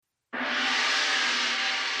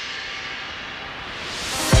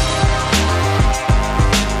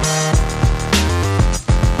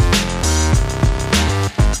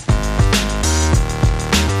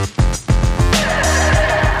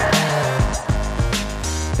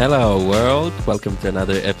Hello world, welcome to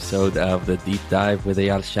another episode of the Deep Dive with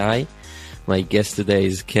Eyal Shai. My guest today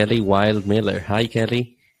is Kelly Wilde-Miller. Hi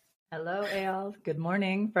Kelly. Hello Eyal, good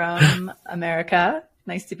morning from America.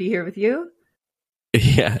 Nice to be here with you.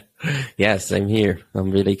 Yes, I'm here. I'm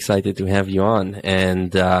really excited to have you on,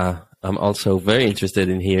 and I'm also very interested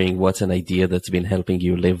in hearing what's an idea that's been helping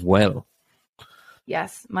you live well.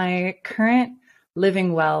 Yes, my current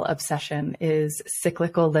living well obsession is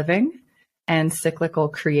cyclical living and cyclical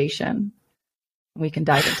creation. We can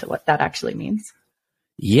dive into what that actually means.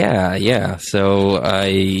 Yeah. So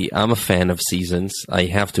I'm a fan of seasons. I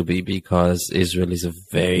have to be, because Israel is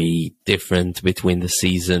very different between the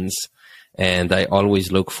seasons. And I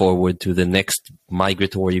always look forward to the next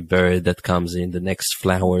migratory bird that comes in, the next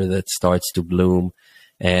flower that starts to bloom.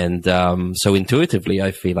 And so intuitively,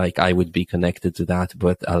 I feel like I would be connected to that.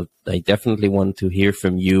 But I definitely want to hear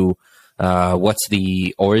from you. What's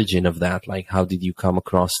the origin of that? Like, how did you come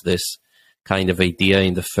across this kind of idea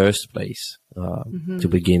in the first place to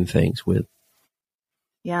begin things with?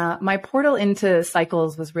 Yeah, my portal into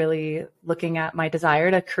cycles was really looking at my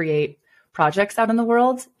desire to create projects out in the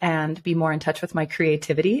world and be more in touch with my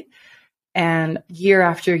creativity. And year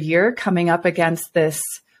after year, coming up against this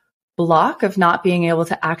block of not being able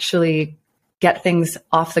to actually get things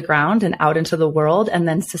off the ground and out into the world and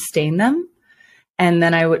then sustain them. And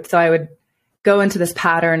then I would go into this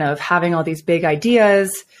pattern of having all these big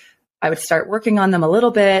ideas. I would start working on them a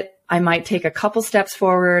little bit. I might take a couple steps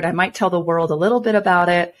forward. I might tell the world a little bit about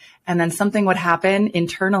it. And then something would happen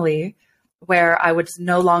internally where I was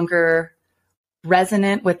no longer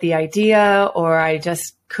resonant with the idea, or I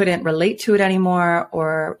just couldn't relate to it anymore,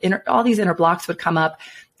 or all these inner blocks would come up,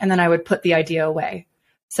 and then I would put the idea away.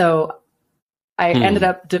 So I ended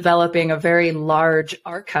up developing a very large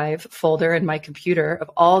archive folder in my computer of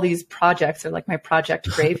all these projects, or like my project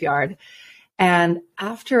graveyard. And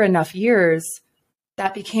after enough years,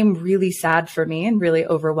 that became really sad for me and really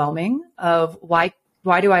overwhelming of why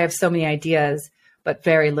do I have so many ideas, but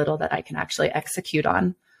very little that I can actually execute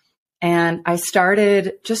on. And I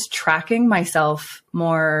started just tracking myself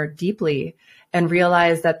more deeply and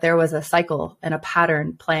realized that there was a cycle and a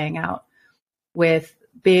pattern playing out with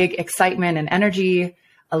big excitement and energy,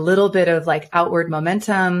 a little bit of like outward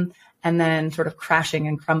momentum, and then sort of crashing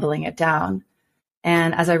and crumbling it down.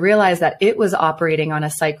 And as I realized that it was operating on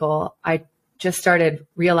a cycle, I just started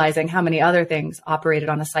realizing how many other things operated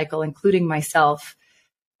on a cycle, including myself.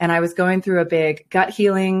 And I was going through a big gut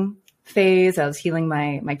healing phase. I was healing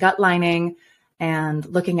my gut lining and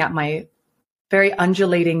looking at my very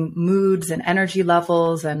undulating moods and energy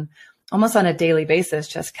levels, and almost on a daily basis,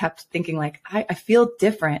 just kept thinking like, I feel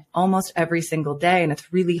different almost every single day. And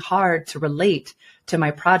it's really hard to relate to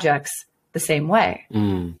my projects the same way.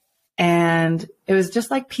 And it was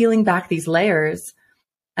just like peeling back these layers.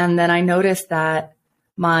 And then I noticed that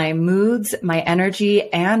my moods, my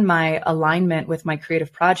energy, and my alignment with my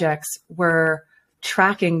creative projects were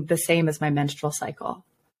tracking the same as my menstrual cycle.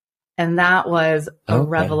 And that was a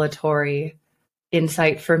revelatory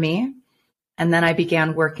insight for me. And then I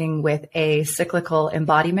began working with a cyclical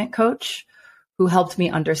embodiment coach who helped me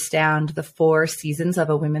understand the 4 seasons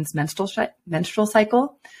of a women's menstrual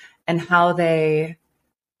cycle and how they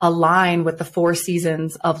align with the 4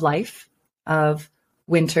 seasons of life of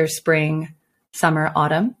winter, spring, summer,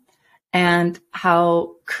 autumn, and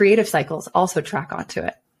how creative cycles also track onto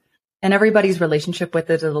it. And everybody's relationship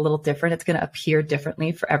with it is a little different. It's going to appear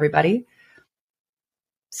differently for everybody.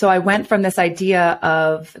 So I went from this idea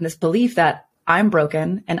of, and this belief that I'm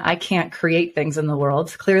broken and I can't create things in the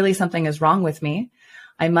world. Clearly something is wrong with me.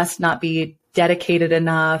 I must not be dedicated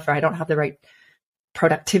enough, or I don't have the right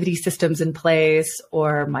productivity systems in place,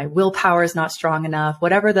 or my willpower is not strong enough.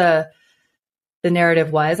 Whatever the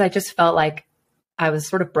narrative was, I just felt like I was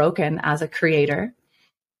sort of broken as a creator.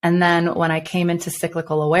 And then when I came into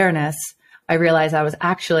cyclical awareness, I realized I was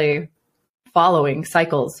actually following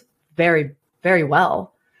cycles very, very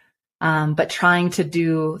well, but trying to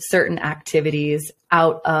do certain activities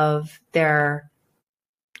out of their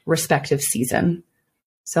respective season.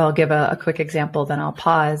 So I'll give a quick example, then I'll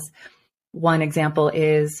pause. One example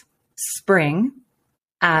is spring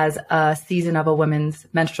as a season of a woman's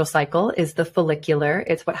menstrual cycle is the follicular.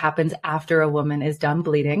 It's what happens after a woman is done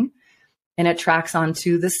bleeding. And it tracks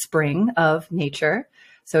onto the spring of nature.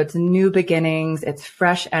 So it's new beginnings, it's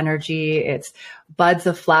fresh energy, it's buds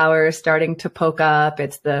of flowers starting to poke up,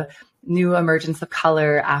 it's the new emergence of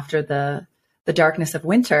color after the darkness of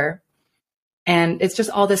winter. And it's just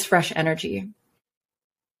all this fresh energy.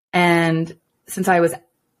 And since I was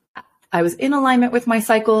in alignment with my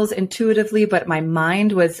cycles intuitively, but my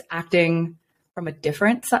mind was acting from a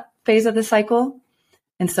different phase of the cycle.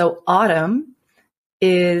 And so autumn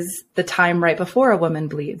is the time right before a woman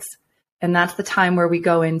bleeds. And that's the time where we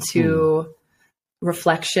go into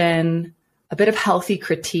reflection, a bit of healthy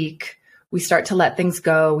critique. We start to let things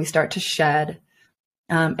go. We start to shed.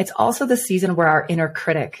 It's also the season where our inner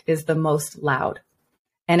critic is the most loud.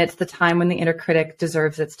 And it's the time when the inner critic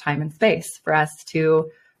deserves its time and space for us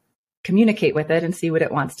to communicate with it and see what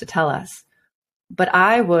it wants to tell us. But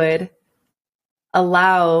I would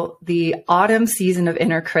allow the autumn season of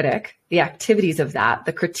inner critic, the activities of that,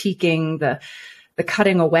 the critiquing, the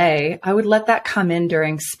cutting away, I would let that come in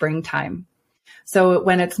during springtime. So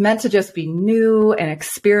when it's meant to just be new and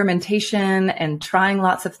experimentation and trying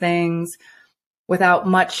lots of things without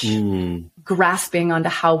much grasping onto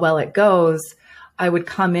how well it goes, I would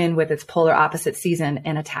come in with its polar opposite season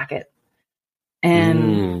and attack it.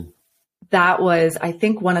 And that was, I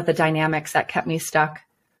think, one of the dynamics that kept me stuck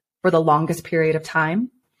for the longest period of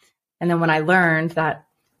time. And then when I learned that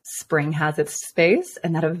spring has its space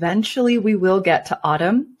and that eventually we will get to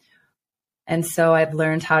autumn. And so I've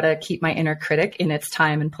learned how to keep my inner critic in its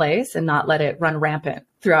time and place and not let it run rampant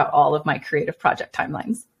throughout all of my creative project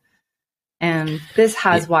timelines. And this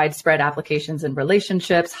has widespread applications in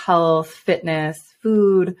relationships, health, fitness,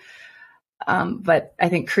 food. But I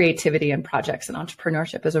think creativity and projects and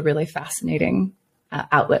entrepreneurship is a really fascinating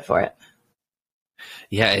outlet for it.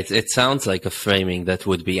 Yeah, it sounds like a framing that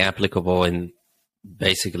would be applicable in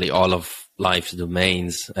basically all of life's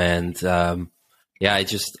domains. And I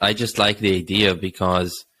just like the idea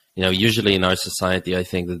because, usually in our society, I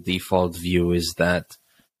think the default view is that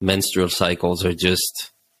menstrual cycles are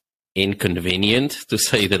just inconvenient, to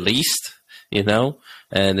say the least,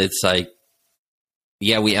 and it's like,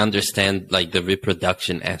 yeah, we understand like the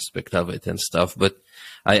reproduction aspect of it and stuff, but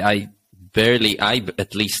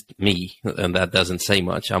at least me, and that doesn't say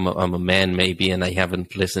much. I'm a man maybe, and I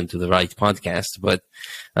haven't listened to the right podcast, but,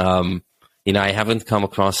 I haven't come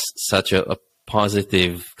across such a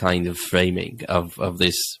positive kind of framing of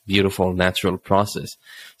this beautiful natural process.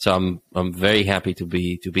 So I'm very happy to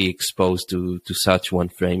be exposed to such one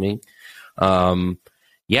framing.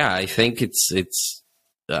 I think it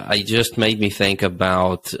just made me think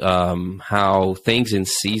about, how things in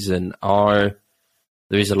season are.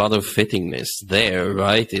 There is a lot of fittingness there,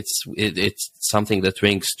 right? It's something that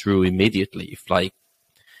rings true immediately. If like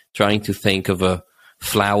trying to think of a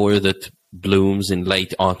flower that blooms in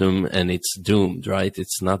late autumn and it's doomed, right?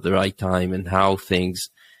 It's not the right time, and how things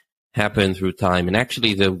happen through time. And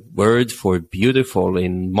actually the word for beautiful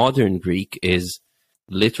in modern Greek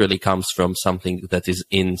literally comes from something that is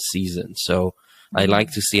in season. So I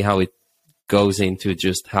like to see how it goes into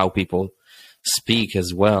just how people speak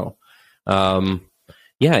as well.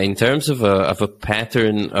 In terms of a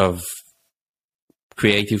pattern of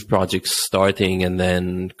creative projects starting and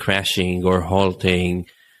then crashing or halting,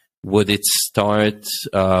 would it start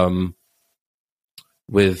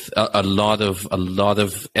with a lot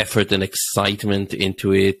of effort and excitement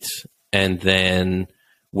into it, and then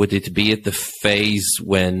would it be at the phase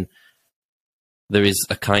when there is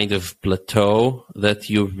a kind of plateau that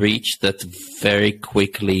you reach that very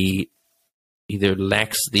quickly either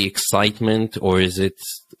lacks the excitement, or is it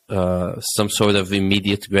some sort of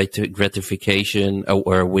immediate gratification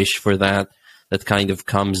or a wish for that kind of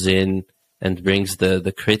comes in and brings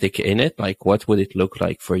the critic in it? Like, what would it look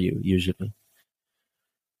like for you usually?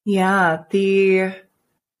 Yeah, the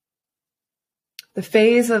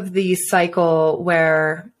phase of the cycle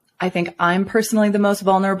where I think I'm personally the most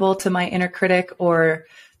vulnerable to my inner critic or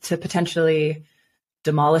to potentially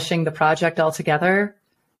demolishing the project altogether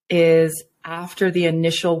is after the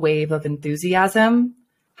initial wave of enthusiasm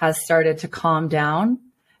has started to calm down.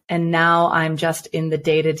 And now I'm just in the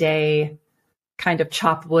day-to-day kind of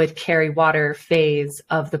chop wood, carry water phase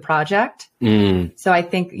of the project. So I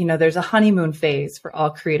think, there's a honeymoon phase for all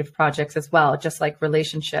creative projects as well, just like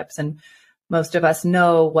relationships. And most of us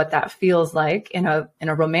know what that feels like in a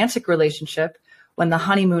romantic relationship when the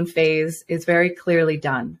honeymoon phase is very clearly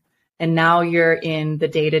done. And now you're in the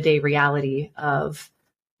day-to-day reality of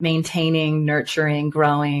maintaining, nurturing,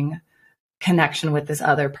 growing connection with this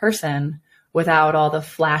other person without all the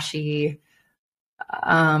flashy,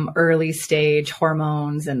 early stage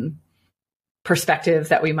hormones and perspectives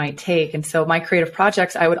that we might take. And so my creative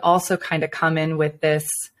projects, I would also kind of come in with this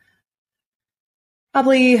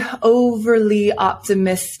probably overly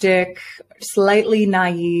optimistic, slightly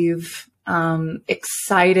naive,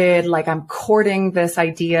 excited, like I'm courting this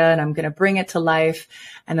idea and I'm going to bring it to life.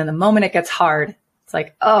 And then the moment it gets hard, it's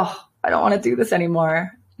like, oh, I don't want to do this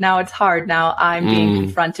anymore. Now it's hard. Now I'm being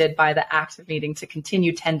confronted by the act of needing to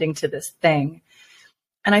continue tending to this thing.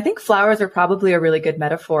 And I think flowers are probably a really good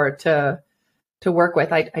metaphor to to work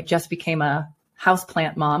with. I just became a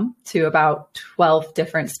houseplant mom to about 12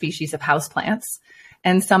 different species of houseplants.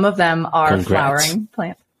 And some of them are flowering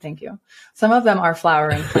plants. Thank you. Some of them are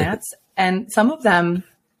flowering plants, and some of them,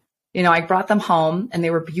 I brought them home and they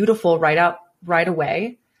were beautiful right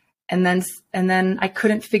away. And then I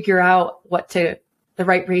couldn't figure out the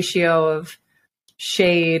right ratio of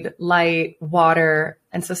shade, light, water.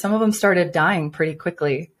 And so some of them started dying pretty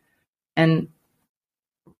quickly, and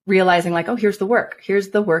realizing like, oh, here's the work. Here's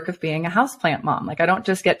the work of being a houseplant mom. Like, I don't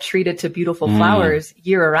just get treated to beautiful flowers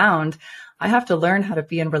year round. I have to learn how to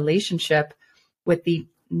be in relationship with the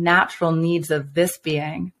natural needs of this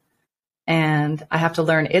being. And I have to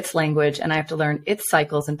learn its language, and I have to learn its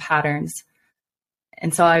cycles and patterns.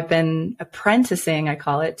 And so I've been apprenticing, I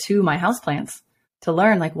call it, to my houseplants to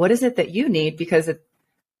learn, like, what is it that you need? Because it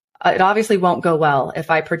obviously won't go well if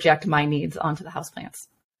I project my needs onto the houseplants.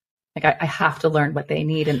 Like, I have to learn what they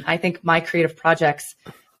need. And I think my creative projects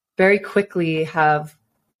very quickly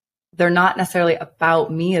they're not necessarily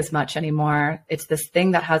about me as much anymore. It's this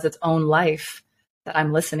thing that has its own life that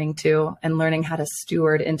I'm listening to and learning how to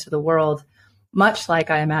steward into the world, much like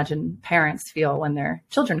I imagine parents feel when their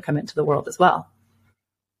children come into the world as well.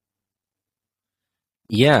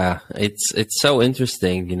 Yeah, it's so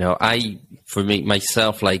interesting. For me,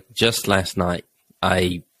 myself, like just last night,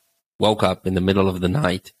 I woke up in the middle of the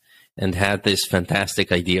night and had this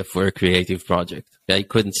fantastic idea for a creative project. I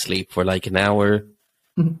couldn't sleep for like an hour,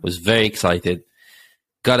 was very excited.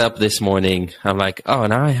 Got up this morning. I'm like, oh,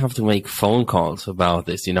 now I have to make phone calls about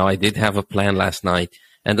this. I did have a plan last night,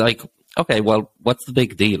 and like, okay, well, what's the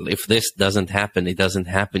big deal? If this doesn't happen, it doesn't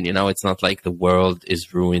happen. It's not like the world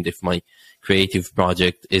is ruined if my creative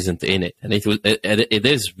project isn't in it. And it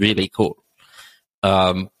is really cool.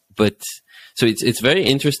 But so it's very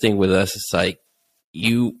interesting with us. It's like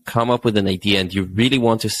you come up with an idea and you really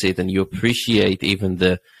want to sit and you appreciate even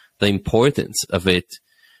the importance of it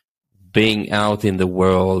being out in the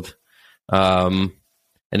world. And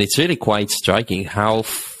it's really quite striking how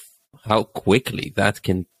quickly that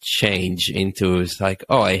can change into, it's like,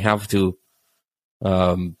 oh, I have to,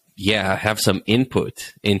 have some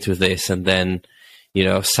input into this. And then,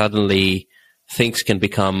 suddenly things can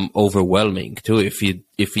become overwhelming too. If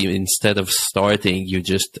you instead of starting, you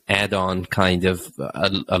just add on kind of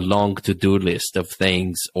a long to-do list of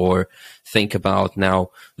things, or think about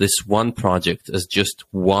now this one project as just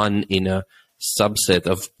one in a subset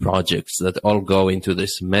of projects that all go into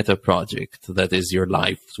this meta project that is your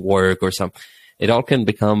life's work or something. It all can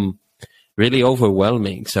become really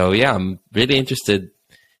overwhelming. So yeah, I'm really interested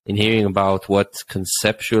in hearing about what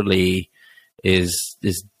conceptually is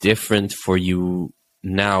different for you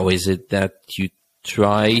now. Is it that you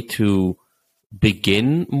try to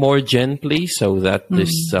begin more gently so that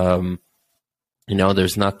this,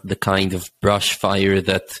 there's not the kind of brush fire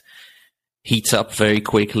that heats up very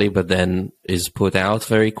quickly, but then is put out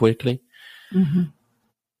very quickly? Mm-hmm.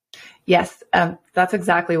 Yes, that's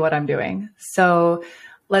exactly what I'm doing. So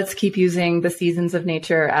let's keep using the seasons of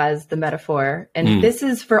nature as the metaphor. And this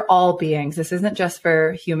is for all beings. This isn't just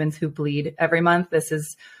for humans who bleed every month. This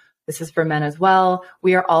is for men as well.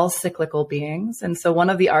 We are all cyclical beings. And so one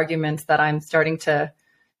of the arguments that I'm starting to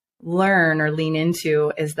learn or lean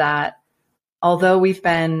into is that although we've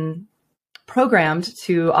been programmed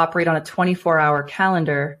to operate on a 24-hour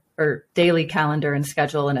calendar or daily calendar and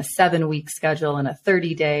schedule, and a 7-week schedule and a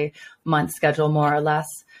 30-day month schedule, more or less,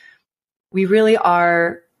 we really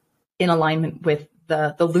are in alignment with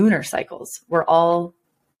the lunar cycles. We're all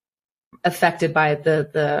affected by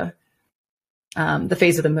the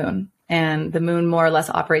phase of the moon, and the moon more or less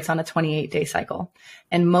operates on a 28-day cycle.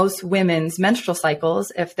 And most women's menstrual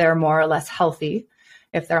cycles, if they're more or less healthy,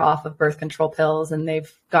 if they're off of birth control pills and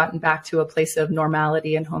they've gotten back to a place of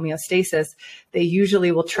normality and homeostasis, they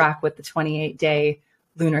usually will track with the 28-day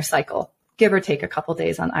lunar cycle, give or take a couple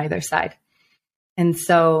days on either side. And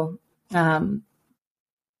so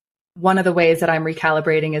one of the ways that I'm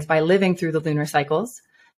recalibrating is by living through the lunar cycles,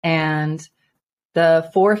 and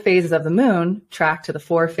the 4 phases of the moon track to the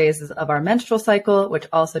 4 phases of our menstrual cycle, which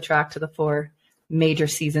also track to the 4 major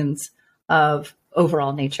seasons of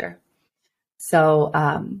overall nature. So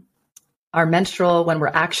our menstrual, when we're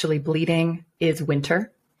actually bleeding, is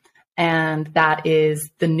winter, and that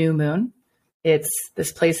is the new moon. It's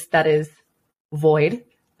this place that is void.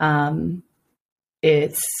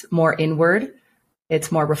 It's more inward,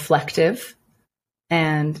 it's more reflective,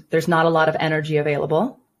 and there's not a lot of energy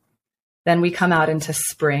available. Then we come out into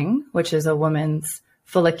spring, which is a woman's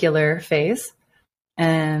follicular phase,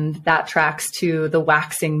 and that tracks to the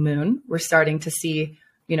waxing moon. We're starting to see,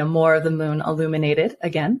 more of the moon illuminated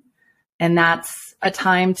again. And that's a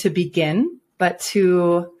time to begin but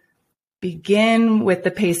to begin with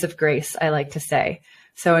the pace of grace, I like to say.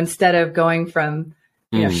 So instead of going from,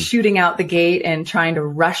 shooting out the gate and trying to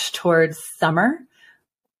rush towards summer,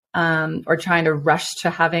 or trying to rush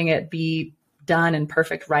to having it be done and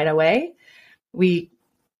perfect right away, we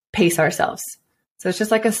pace ourselves. So it's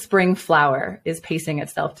just like a spring flower is pacing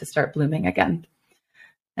itself to start blooming again.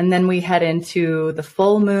 And then we head into the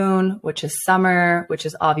full moon, which is summer, which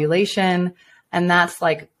is ovulation. And that's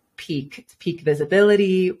like peak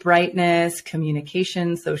visibility, brightness,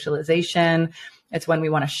 communication, socialization. It's when we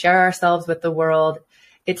want to share ourselves with the world.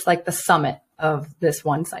 It's like the summit of this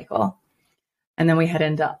one cycle. And then we head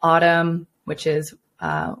into autumn, which is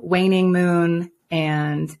waning moon,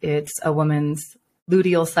 and it's a woman's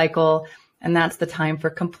luteal cycle. And that's the time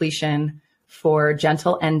for completion, for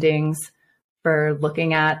gentle endings, for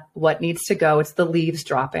looking at what needs to go. It's the leaves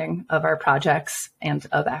dropping of our projects and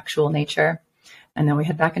of actual nature. And then we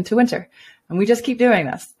head back into winter. And we just keep doing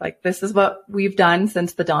this. Like, this is what we've done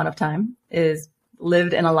since the dawn of time, is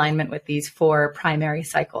lived in alignment with these 4 primary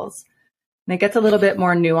cycles. And it gets a little bit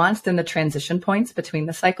more nuanced in the transition points between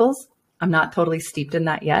the cycles. I'm not totally steeped in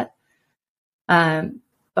that yet.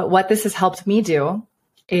 But what this has helped me do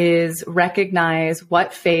is recognize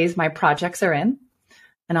what phase my projects are in.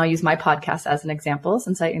 And I'll use my podcast as an example,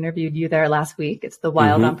 since I interviewed you there last week. It's the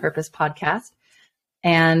Wild on Purpose podcast.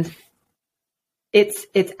 And it's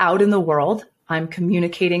out in the world. I'm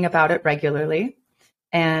communicating about it regularly.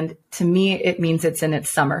 And to me, it means it's in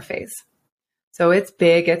its summer phase. So it's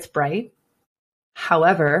big, it's bright.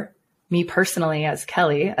 However, me personally, as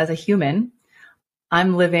Kelly, as a human,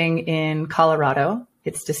 I'm living in Colorado.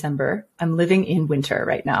 It's December. I'm living in winter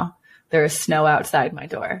right now. There is snow outside my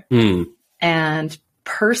door. And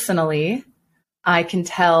personally, I can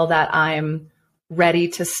tell that I'm ready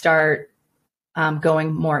to start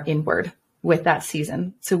going more inward with that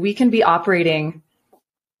season. So we can be operating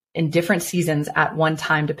in different seasons at one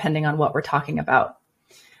time, depending on what we're talking about.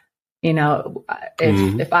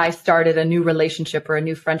 If I started a new relationship or a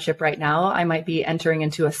new friendship right now, I might be entering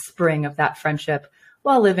into a spring of that friendship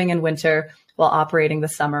while living in winter, while operating the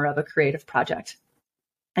summer of a creative project.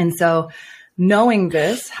 And so knowing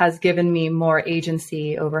this has given me more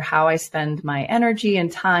agency over how I spend my energy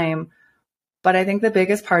and time. But I think the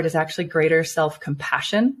biggest part is actually greater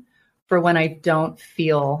self-compassion for when I don't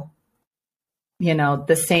feel,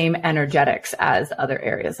 the same energetics as other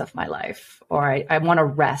areas of my life, or I want to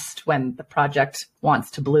rest when the project wants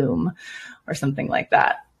to bloom or something like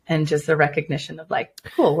that. And just a recognition of like,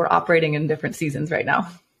 cool, we're operating in different seasons right now.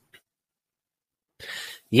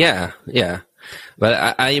 Yeah.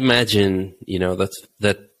 But I imagine,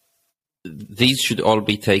 that these should all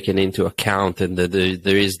be taken into account, and that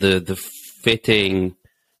there is the fitting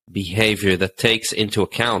behavior that takes into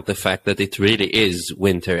account the fact that it really is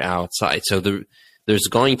winter outside. So there's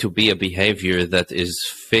going to be a behavior that is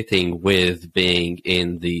fitting with being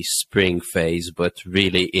in the spring phase, but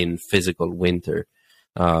really in physical winter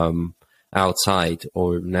outside,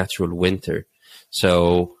 or natural winter.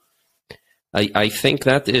 So I think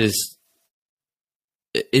that is,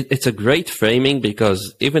 it's a great framing,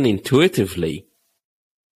 because even intuitively,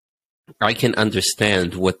 I can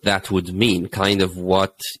understand what that would mean, kind of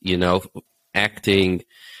what, acting,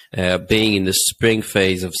 being in the spring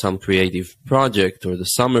phase of some creative project, or the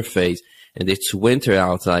summer phase, and it's winter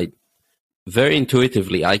outside. Very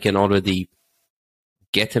intuitively, I can already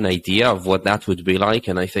get an idea of what that would be like.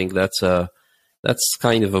 And I think that's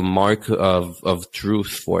kind of a mark of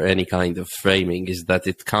truth for any kind of framing, is that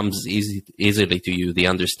it comes easily to you. The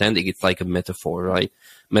understanding, it's like a metaphor, right?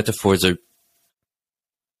 Metaphors are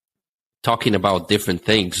talking about different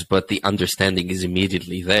things, but the understanding is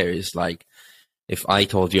immediately there. It's like, if I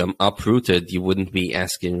told you I'm uprooted, you wouldn't be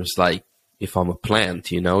asking, it's like, if I'm a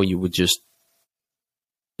plant, you would just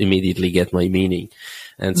immediately get my meaning.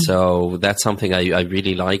 And so that's something I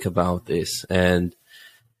really like about this. And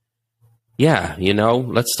yeah,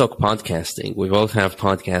 let's talk podcasting. We both have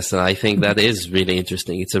podcasts, and I think that is really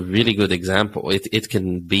interesting. It's a really good example. It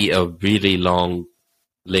can be a really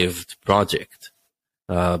long-lived project.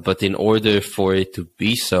 But in order for it to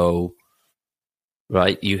be so,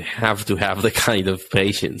 right, you have to have the kind of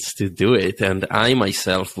patience to do it. And I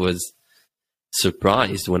myself was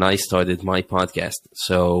surprised when I started my podcast.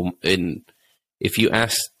 So if you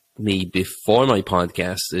asked me before my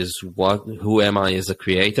podcast who am I as a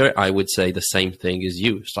creator, I would say the same thing as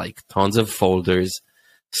you. It's like tons of folders,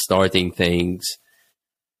 starting things,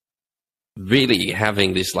 really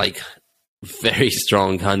having this like very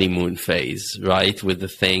strong honeymoon phase, right? With the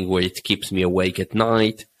thing where it keeps me awake at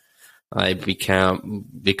night. I become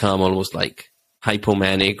almost like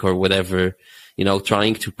hypomanic, or whatever,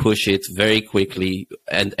 trying to push it very quickly,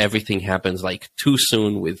 and everything happens like too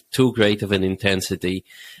soon with too great of an intensity,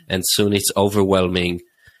 and soon it's overwhelming,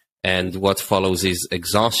 and what follows is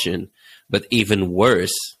exhaustion. But even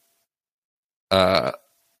worse,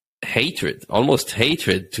 hatred, almost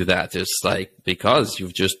hatred to that. It's like, because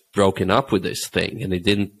you've just broken up with this thing and it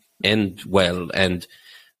didn't end well, and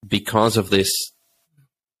because of this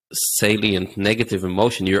salient negative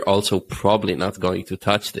emotion, you're also probably not going to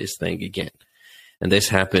touch this thing again. And this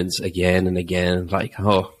happens again and again, like,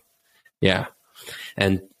 oh, yeah.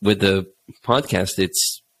 And with the podcast,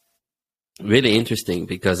 it's really interesting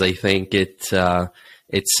because I think it's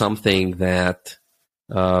something that,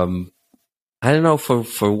 I don't know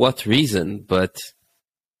for what reason, but,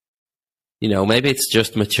 maybe it's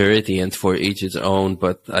just maturity and for each its own,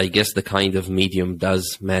 but I guess the kind of medium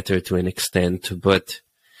does matter to an extent. But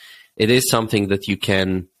it is something that you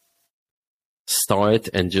can start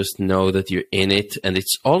and just know that you're in it. And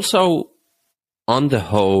it's also, on the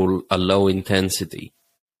whole, a low intensity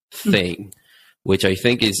thing, which I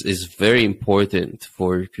think is very important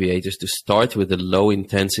for creators to start with the low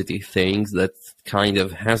intensity things that kind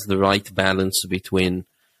of has the right balance between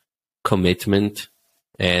commitment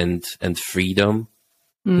and freedom,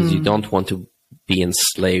 because you don't want to be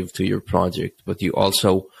enslaved to your project, but you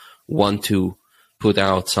also want to put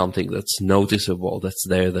out something that's noticeable, that's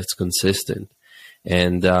there, that's consistent.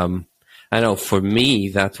 And I know for me,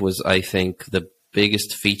 that was, I think, the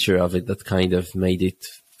biggest feature of it that kind of made it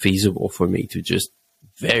feasible for me to just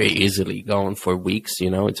very easily go on for weeks.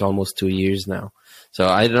 It's almost 2 years now. So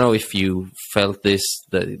I don't know if you felt this,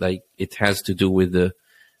 that like it has to do with the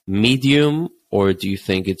medium, or do you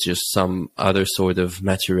think it's just some other sort of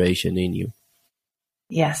maturation in you?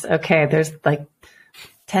 Yes. Okay. There's like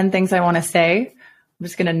 10 things I want to say. I'm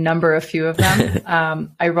just going to number a few of them.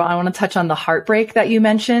 I want to touch on the heartbreak that you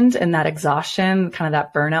mentioned and that exhaustion, kind of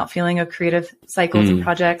that burnout feeling of creative cycles and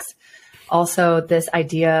projects. Also, this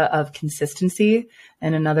idea of consistency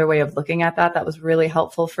and another way of looking at that was really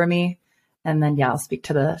helpful for me. And then, I'll speak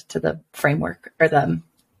to the framework or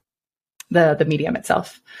the medium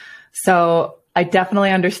itself. So I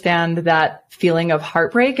definitely understand that feeling of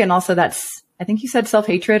heartbreak, and also I think you said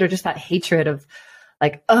self-hatred, or just that hatred of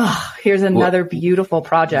like, oh, here's another beautiful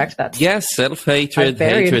project. Self-hatred,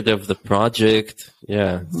 hatred of the project.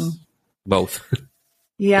 Yeah, both.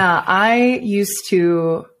 Yeah, I used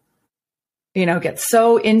to, get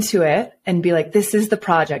so into it and be like, this is the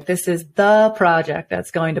project. This is the project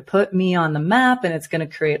that's going to put me on the map, and it's going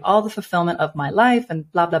to create all the fulfillment of my life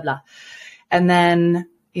and blah, blah, blah. And then,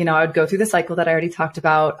 I would go through the cycle that I already talked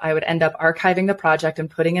about. I would end up archiving the project and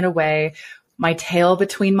putting it away, my tail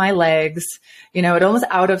between my legs, it almost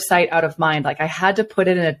out of sight, out of mind. Like I had to put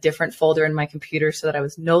it in a different folder in my computer so that I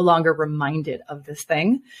was no longer reminded of this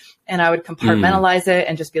thing. And I would compartmentalize it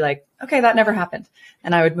and just be like, okay, that never happened.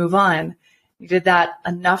 And I would move on. You did that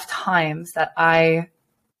enough times that I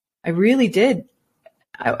really did.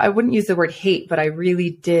 I wouldn't use the word hate, but I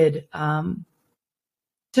really did. I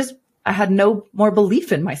had no more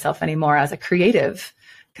belief in myself anymore as a creative,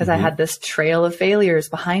 because I had this trail of failures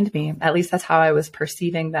behind me. At least that's how I was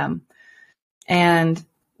perceiving them. And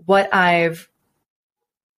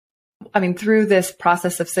through this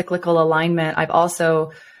process of cyclical alignment, I've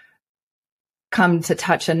also come to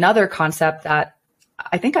touch another concept that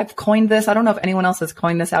I think I've coined this. I don't know if anyone else has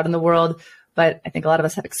coined this out in the world, but I think a lot of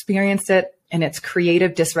us have experienced it, and it's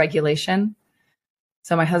creative dysregulation.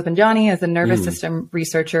 So my husband, Johnny, is a nervous system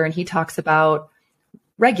researcher, and he talks about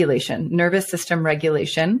regulation. Nervous system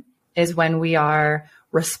regulation is when we are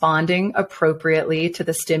responding appropriately to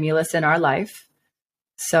the stimulus in our life.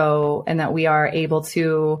 And that we are able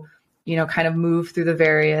to, kind of move through the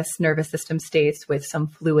various nervous system states with some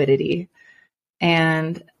fluidity.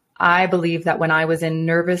 And I believe that when I was in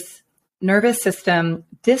nervous system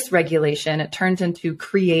dysregulation, it turns into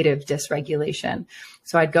creative dysregulation.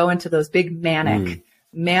 So I'd go into those big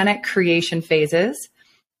manic creation phases,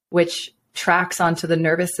 which tracks onto the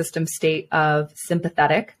nervous system state of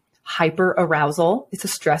sympathetic hyper arousal. It's a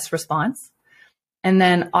stress response. And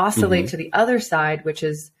then oscillate to the other side, which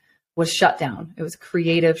was shutdown. It was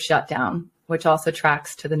creative shutdown, which also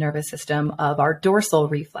tracks to the nervous system of our dorsal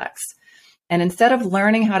reflex. And instead of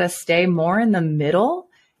learning how to stay more in the middle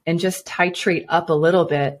and just titrate up a little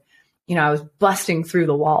bit, I was busting through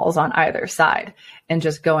the walls on either side and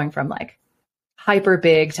just going from like hyper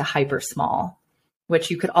big to hyper small,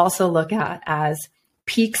 which you could also look at as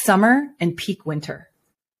peak summer and peak winter,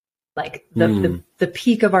 like the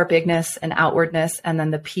peak of our bigness and outwardness, and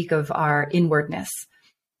then the peak of our inwardness.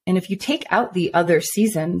 And if you take out the other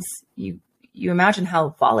seasons, you you imagine how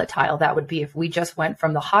volatile that would be if we just went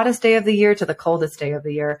from the hottest day of the year to the coldest day of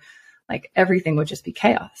the year. Like everything would just be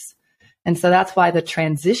chaos. And so that's why the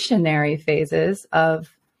transitionary phases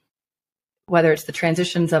of whether it's the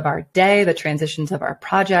transitions of our day, the transitions of our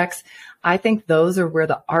projects, I think those are where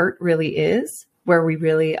the art really is, where we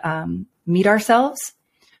really meet ourselves.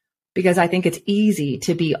 Because I think it's easy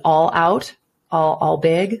to be all out, all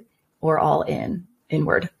big, or all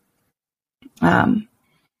inward. And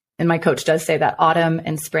my coach does say that autumn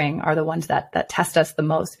and spring are the ones that test us the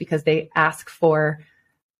most because they ask for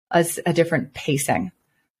a different pacing.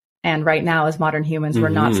 And right now, as modern humans, we're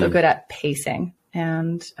not so good at pacing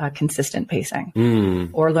and consistent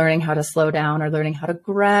pacing or learning how to slow down or learning how to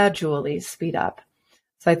gradually speed up.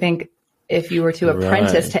 So I think if you were to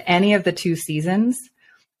apprentice to any of the two seasons,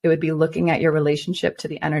 it would be looking at your relationship to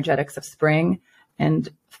the energetics of spring and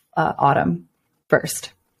autumn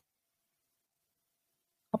first.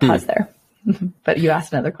 I'll pause there. But you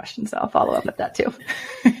asked another question, so I'll follow up with that too.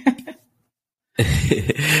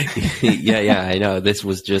 Yeah, I know. This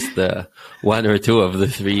was just one or two of the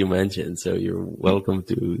three you mentioned, so you're welcome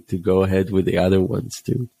to go ahead with the other ones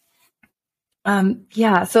too.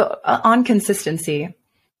 So on consistency,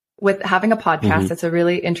 with having a podcast, it's a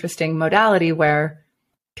really interesting modality where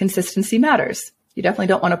consistency matters. You definitely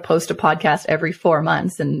don't want to post a podcast every 4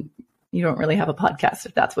 months, and you don't really have a podcast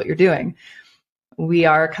if that's what you're doing. We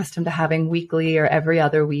are accustomed to having weekly or every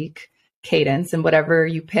other week cadence, and whatever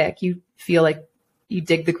you pick, you feel like you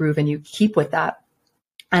dig the groove and you keep with that.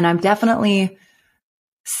 And I'm definitely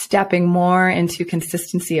stepping more into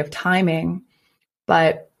consistency of timing,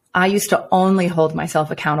 but I used to only hold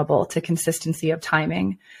myself accountable to consistency of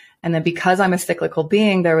timing. And then because I'm a cyclical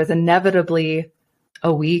being, there was inevitably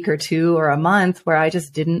a week or two or a month where I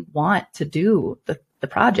just didn't want to do the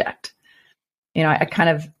project. You know, I kind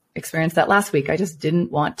of experienced that last week. I just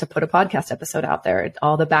didn't want to put a podcast episode out there.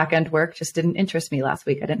 All the back end work just didn't interest me last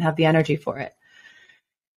week. I didn't have the energy for it.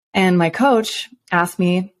 And my coach asked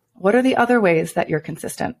me, what are the other ways that you're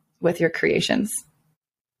consistent with your creations?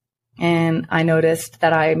 And I noticed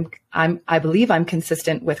that I believe I'm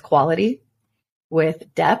consistent with quality,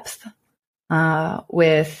 with depth,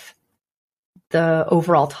 with the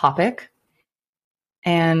overall topic,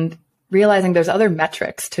 and realizing there's other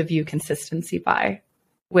metrics to view consistency by,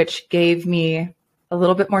 which gave me a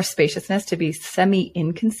little bit more spaciousness to be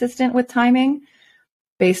semi-inconsistent with timing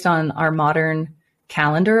based on our modern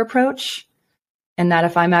calendar approach. And that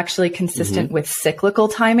if I'm actually consistent with cyclical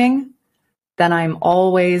timing, then I'm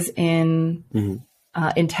always in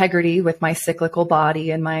integrity with my cyclical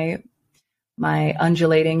body and my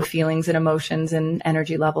undulating feelings and emotions and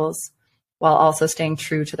energy levels, while also staying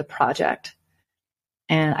true to the project.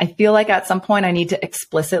 And I feel like at some point I need to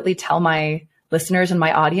explicitly tell my listeners and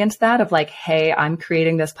my audience that of like, hey, I'm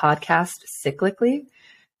creating this podcast cyclically,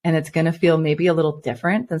 and it's going to feel maybe a little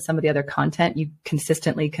different than some of the other content you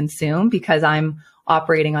consistently consume because I'm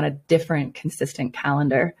operating on a different consistent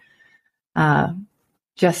calendar,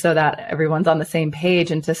 just so that everyone's on the same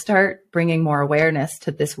page and to start bringing more awareness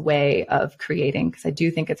to this way of creating, because I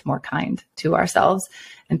do think it's more kind to ourselves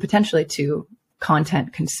and potentially to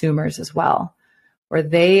content consumers as well, where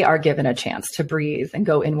they are given a chance to breathe and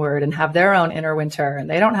go inward and have their own inner winter, and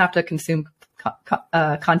they don't have to consume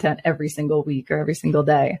content every single week or every single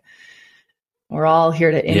day. We're all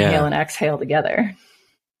here to inhale and exhale together.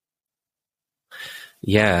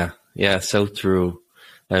 Yeah, so true.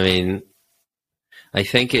 I mean, I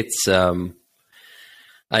think it's,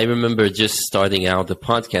 I remember just starting out the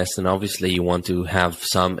podcast, and obviously you want to have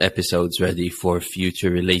some episodes ready for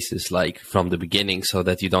future releases, like from the beginning, so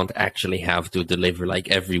that you don't actually have to deliver like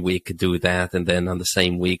every week, do that, and then on the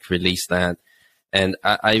same week release that. And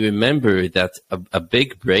I remember that a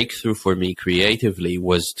big breakthrough for me creatively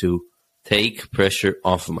was to take pressure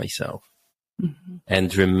off of myself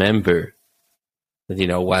and remember that, you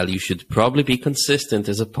know, while you should probably be consistent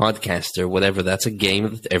as a podcaster, whatever, that's a game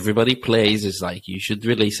that everybody plays, is like you should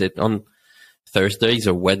release it on Thursdays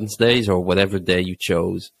or Wednesdays or whatever day you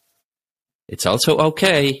chose. It's also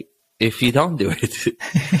okay if you don't do it.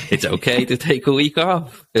 It's okay to take a week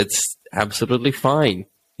off. It's absolutely fine,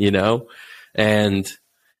 you know? And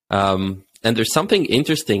there's something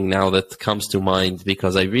interesting now that comes to mind,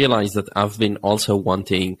 because I realized that I've been also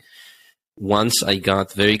wanting, once I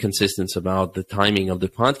got very consistent about the timing of the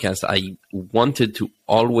podcast, I wanted to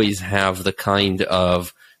always have the kind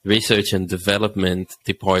of research and development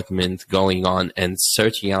department going on and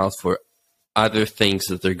searching out for other things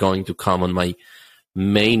that are going to come on my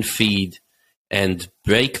main feed and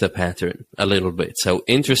break the pattern a little bit. So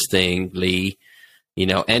interestingly, you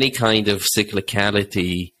know, any kind of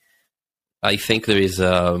cyclicality, I think there is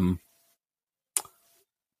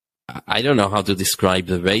I don't know how to describe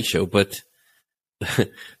the ratio, but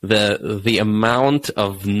the amount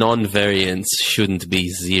of non-variance shouldn't be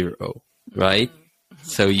zero, right?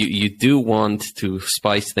 So you do want to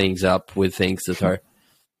spice things up with things that are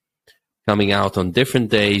coming out on different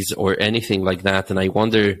days or anything like that. And I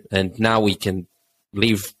wonder, and now we can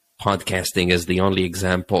leave podcasting as the only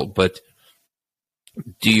example, but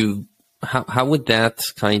how would that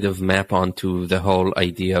kind of map onto the whole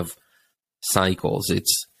idea of cycles?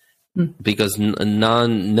 It's because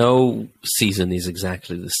no season is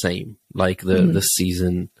exactly the same like the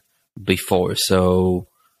season before. So,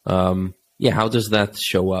 how does that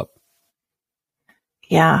show up?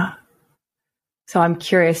 Yeah. So I'm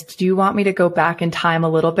curious, do you want me to go back in time a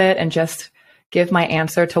little bit and just give my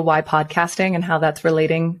answer to why podcasting and how that's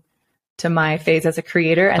relating to my phase as a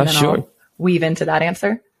creator? And then sure. I'll weave into that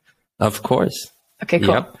answer. Of course. Okay,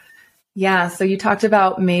 cool. Yep. Yeah. So you talked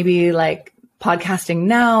about maybe like podcasting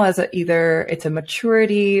now as either it's a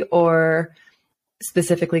maturity or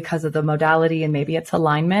specifically because of the modality and maybe it's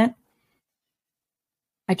alignment.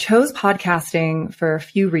 I chose podcasting for a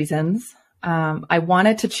few reasons. I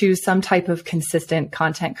wanted to choose some type of consistent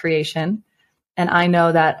content creation. And I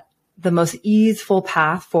know that the most easeful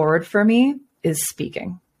path forward for me is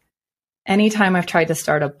speaking. Anytime I've tried to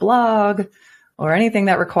start a blog or anything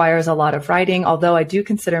that requires a lot of writing, although I do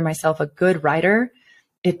consider myself a good writer,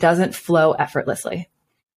 it doesn't flow effortlessly.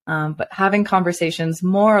 But having conversations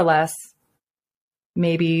more or less,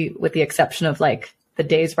 maybe with the exception of like the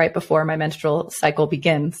days right before my menstrual cycle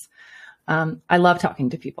begins, I love talking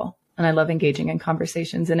to people and I love engaging in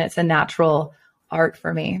conversations, and it's a natural art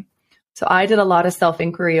for me. So I did a lot of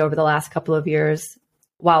self-inquiry over the last couple of years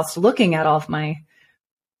whilst looking at all of my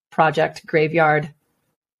project graveyard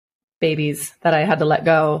babies that I had to let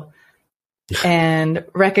go and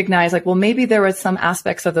recognize like, well, maybe there was some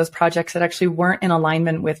aspects of those projects that actually weren't in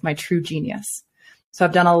alignment with my true genius. So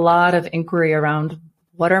I've done a lot of inquiry around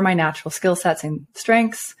what are my natural skill sets and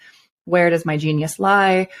strengths? Where does my genius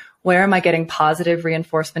lie? Where am I getting positive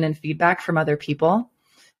reinforcement and feedback from other people?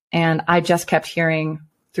 And I just kept hearing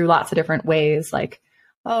through lots of different ways, like,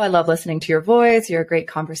 oh, I love listening to your voice. You're a great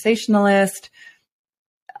conversationalist.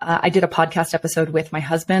 I did a podcast episode with my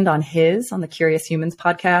husband on the Curious Humans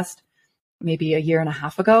podcast, maybe a year and a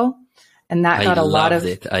half ago. And that got a lot of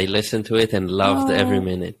it. I listened to it and loved every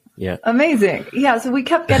minute. Yeah. Amazing. Yeah. So we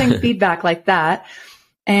kept getting feedback like that.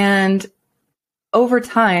 And over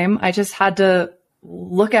time, I just had to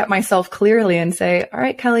look at myself clearly and say, all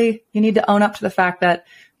right, Kelly, you need to own up to the fact that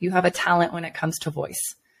you have a talent when it comes to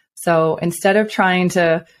voice. So instead of trying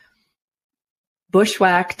to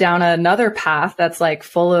bushwhack down another path that's like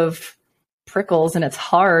full of prickles and it's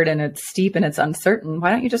hard and it's steep and it's uncertain,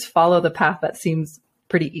 why don't you just follow the path that seems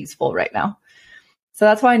pretty easeful right now? So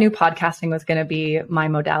that's why I knew podcasting was going to be my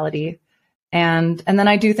modality. And then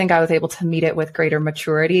I do think I was able to meet it with greater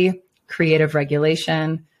maturity, creative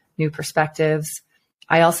regulation, new perspectives.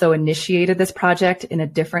 I also initiated this project in a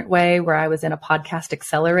different way where I was in a podcast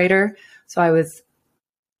accelerator. So I was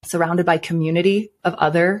surrounded by community of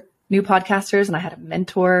other new podcasters and I had a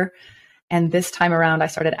mentor. And this time around, I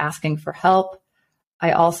started asking for help.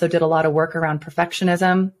 I also did a lot of work around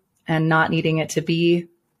perfectionism and not needing it to be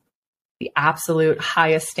the absolute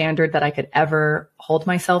highest standard that I could ever hold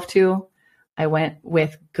myself to. I went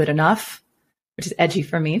with good enough, which is edgy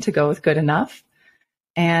for me to go with good enough.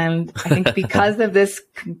 And I think because of this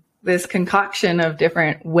concoction of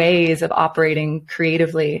different ways of operating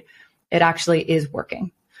creatively, it actually is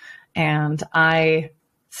working. And I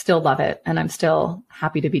still love it. And I'm still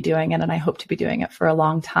happy to be doing it. And I hope to be doing it for a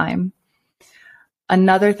long time.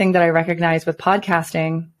 Another thing that I recognize with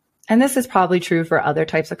podcasting, and this is probably true for other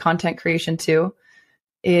types of content creation too,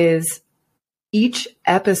 is each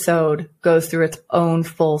episode goes through its own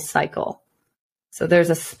full cycle. So there's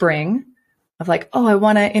a spring of like, oh, I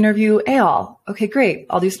want to interview Eyal. Okay, great.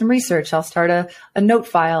 I'll do some research. I'll start a note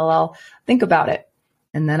file. I'll think about it.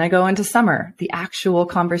 And then I go into summer, the actual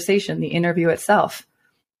conversation, the interview itself.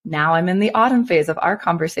 Now I'm in the autumn phase of our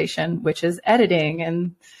conversation, which is editing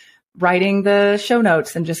and writing the show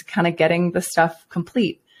notes and just kind of getting the stuff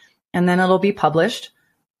complete. And then it'll be published.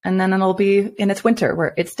 And then it'll be in its winter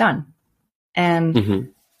where it's done.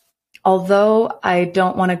 And although I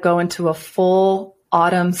don't want to go into a full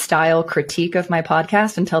autumn style critique of my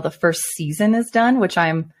podcast until the first season is done, which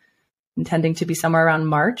I'm intending to be somewhere around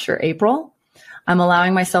March or April, I'm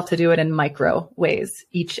allowing myself to do it in micro ways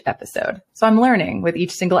each episode. So I'm learning with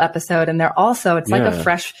each single episode. And they're also, it's like a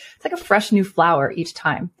fresh new flower each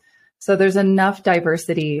time. So there's enough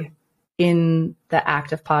diversity in the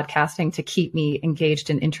act of podcasting to keep me engaged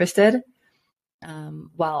and interested.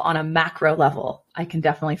 While on a macro level, I can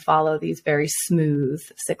definitely follow these very smooth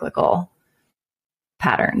cyclical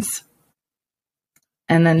patterns.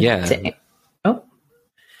 And then, Yeah. oh,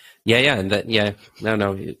 Yeah. And that, yeah,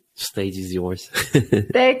 no, stage is yours.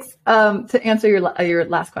 thanks. To answer your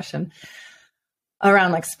last question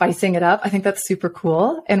around like spicing it up, I think that's super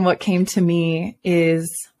cool. And what came to me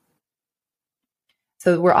is,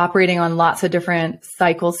 so we're operating on lots of different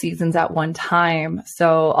cycle seasons at one time.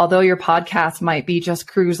 So although your podcast might be just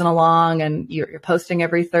cruising along and you're posting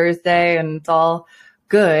every Thursday and it's all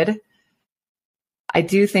good, I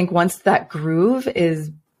do think once that groove is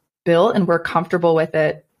built and we're comfortable with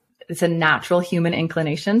it, it's a natural human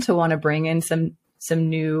inclination to want to bring in some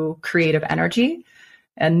new creative energy,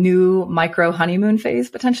 a new micro honeymoon phase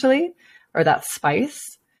potentially, or that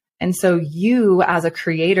spice. And so you as a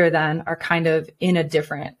creator then are kind of in a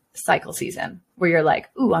different cycle season where you're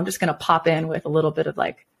like, ooh, I'm just going to pop in with a little bit of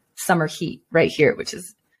like summer heat right here, which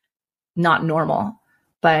is not normal,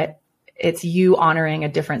 but it's you honoring a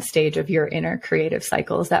different stage of your inner creative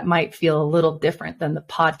cycles that might feel a little different than the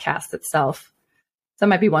podcast itself. So that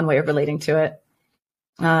might be one way of relating to it.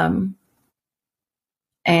 And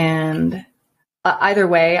either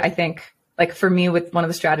way, I think like for me with one of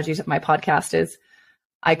the strategies of my podcast is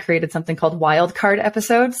I created something called wildcard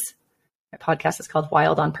episodes. My podcast is called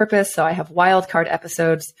Wild on Purpose. So I have wildcard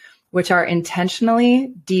episodes, which are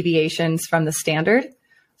intentionally deviations from the standard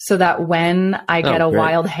so that when I get a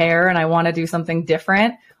wild hair and I want to do something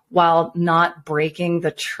different while not breaking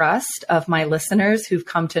the trust of my listeners who've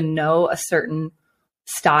come to know a certain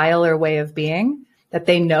style or way of being, that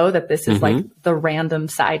they know that this is like the random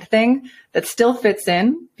side thing that still fits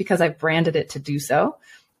in because I've branded it to do so,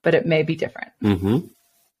 but it may be different.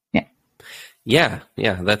 Yeah.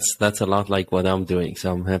 That's a lot like what I'm doing.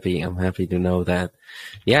 So I'm happy to know that.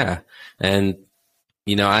 Yeah. And,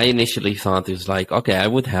 you know, I initially thought it was like, okay, I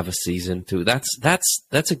would have a season too. That's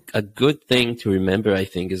a good thing to remember, I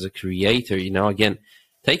think, as a creator. You know, again,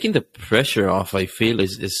 taking the pressure off, I feel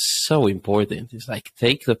is so important. It's like,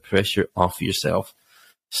 take the pressure off yourself,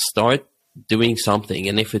 start doing something.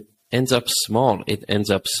 And if it ends up small, it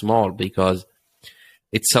ends up small because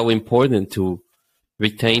it's so important to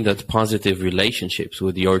retain that positive relationships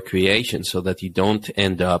with your creation so that you don't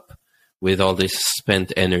end up with all this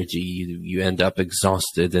spent energy. You end up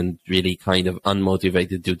exhausted and really kind of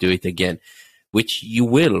unmotivated to do it again, which you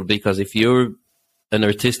will, because if you're an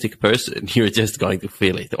artistic person, you're just going to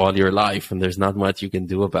feel it all your life and there's not much you can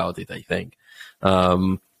do about it, I think.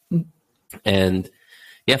 And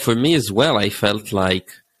yeah, for me as well, I felt like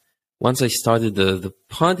once I started the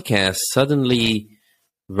podcast, suddenly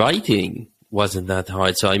writing wasn't that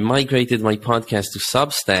hard. So I migrated my podcast to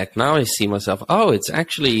Substack. Now I see myself, it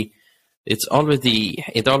already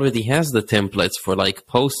has the templates for like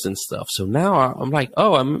posts and stuff. So now I'm like,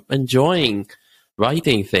 I'm enjoying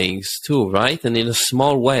writing things too, right? And in a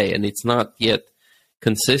small way, and it's not yet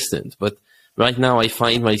consistent. But right now I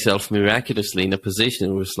find myself miraculously in a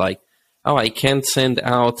position where it's like, I can't send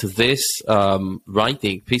out this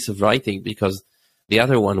piece of writing because the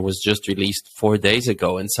other one was just released 4 days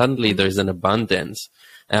ago, and suddenly there's an abundance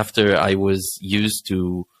after I was used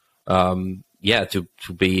to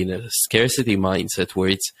be in a scarcity mindset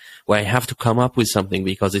where I have to come up with something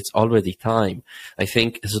because it's already time. I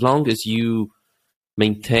think as long as you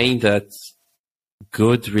maintain that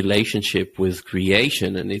good relationship with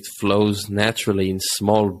creation and it flows naturally in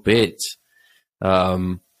small bits,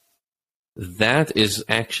 that is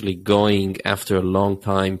actually going after a long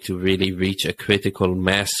time to really reach a critical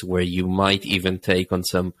mass where you might even take on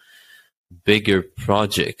some bigger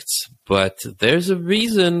projects. But there's a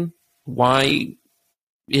reason why,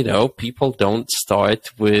 you know, people don't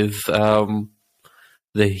start with the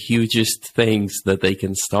hugest things that they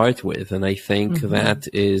can start with. And I think that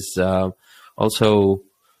is also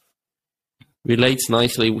relates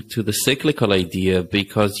nicely to the cyclical idea,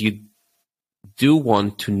 because you do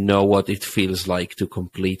want to know what it feels like to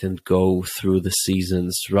complete and go through the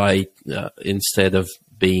seasons, right? Instead of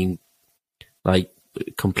being like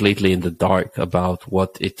completely in the dark about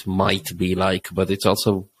what it might be like. But it's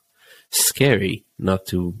also scary not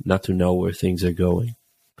to know where things are going.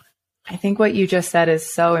 I think what you just said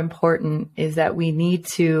is so important, is that we need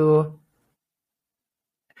to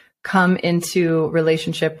come into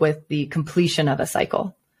relationship with the completion of a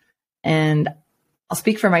cycle. And I'll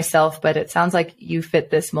speak for myself, but it sounds like you fit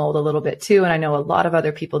this mold a little bit too. And I know a lot of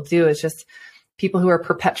other people do. It's just people who are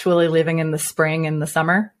perpetually living in the spring and the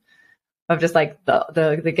summer of just like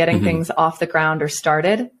the getting things off the ground or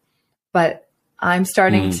started. But I'm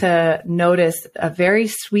starting to notice a very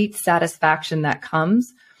sweet satisfaction that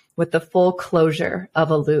comes with the full closure of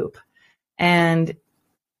a loop. And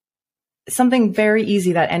something very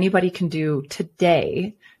easy that anybody can do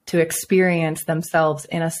today to experience themselves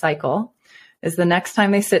in a cycle is the next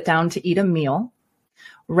time they sit down to eat a meal,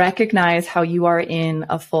 recognize how you are in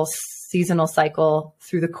a full seasonal cycle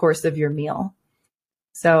through the course of your meal.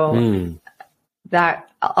 So that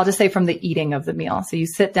I'll just say from the eating of the meal. So you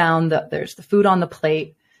sit down, there's the food on the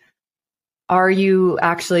plate. Are you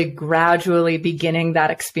actually gradually beginning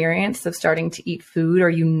that experience of starting to eat food? Are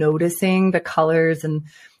you noticing the colors and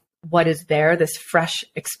what is there, this fresh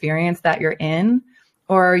experience that you're in?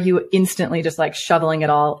 Or are you instantly just like shoveling it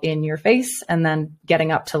all in your face and then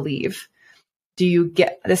getting up to leave?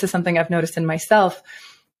 This is something I've noticed in myself.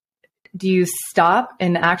 Do you stop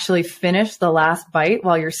and actually finish the last bite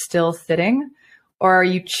while you're still sitting? Or are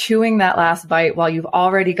you chewing that last bite while you've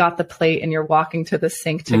already got the plate and you're walking to the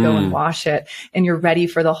sink to go and wash it and you're ready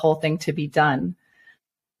for the whole thing to be done?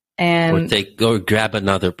 And or grab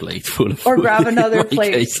another plate full of food. Or grab another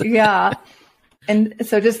plate. Yeah. And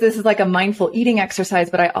so this is like a mindful eating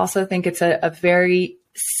exercise, but I also think it's a very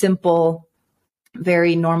simple,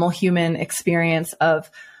 very normal human experience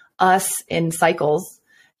of us in cycles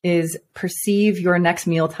is perceive your next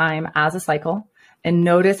mealtime as a cycle and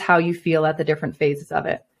notice how you feel at the different phases of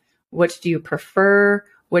it. Which do you prefer?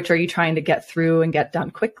 Which are you trying to get through and get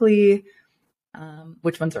done quickly?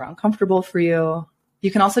 Which ones are uncomfortable for you?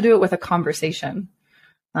 You can also do it with a conversation.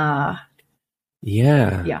 Yeah.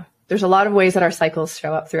 There's a lot of ways that our cycles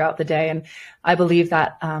show up throughout the day. And I believe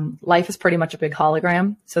that life is pretty much a big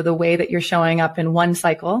hologram. So the way that you're showing up in one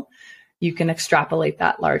cycle, you can extrapolate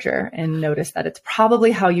that larger and notice that it's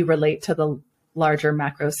probably how you relate to the larger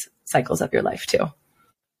macro cycles of your life too.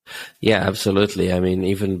 Yeah, absolutely. I mean,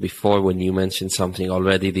 even before when you mentioned something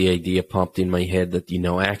already, the idea popped in my head that,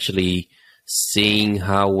 actually seeing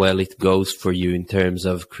how well it goes for you in terms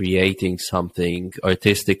of creating something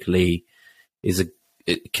artistically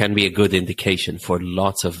it can be a good indication for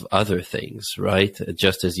lots of other things, right?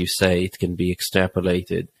 Just as you say, it can be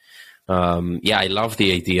extrapolated. I love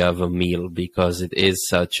the idea of a meal because it is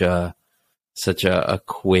such a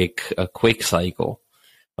quick cycle,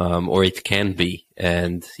 or it can be.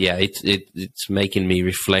 And it's making me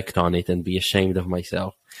reflect on it and be ashamed of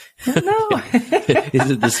myself. No. Is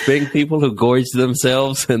it the spring people who gorge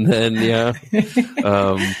themselves and then,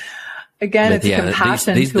 again, it's a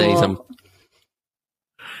compassion these tool. days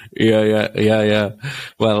Yeah.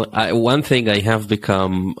 Well, one thing I have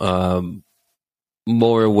become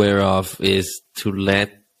more aware of is to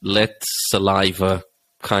let saliva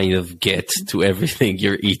kind of get to everything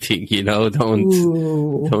you're eating.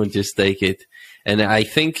 Don't just take it. And I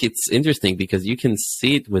think it's interesting because you can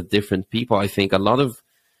see it with different people. I think a lot of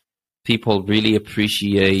people really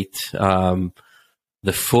appreciate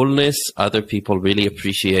the fullness. Other people really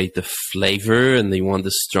appreciate the flavor and they want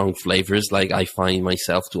the strong flavors. Like I find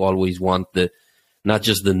myself to always want not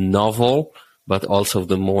just the novel, but also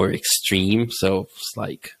the more extreme. So it's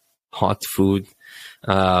like hot food.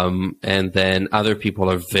 And then other people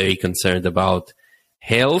are very concerned about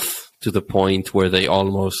health to the point where they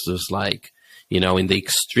almost just like, in the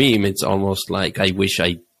extreme, it's almost like, I wish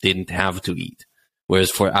I didn't have to eat. Whereas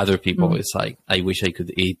for other people, it's like, I wish I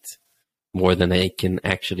could eat more than I can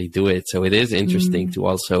actually do it. So it is interesting to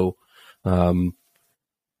also,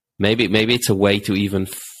 maybe it's a way to even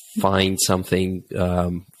find something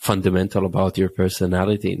fundamental about your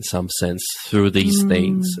personality in some sense through these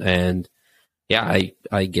things. And I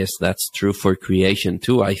guess that's true for creation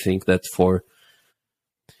too. I think that for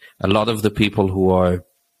a lot of the people who are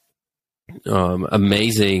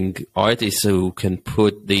amazing artists who can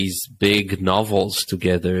put these big novels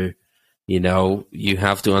together, you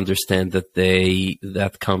have to understand that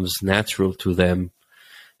that comes natural to them.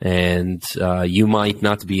 And you might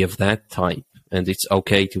not be of that type. And it's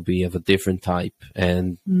okay to be of a different type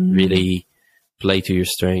and really play to your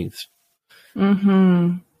strengths.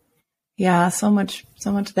 Mm-hmm. Yeah, so much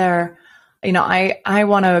there. I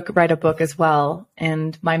want to write a book as well.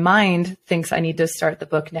 And my mind thinks I need to start the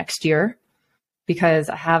book next year because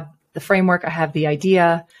I have the framework, I have the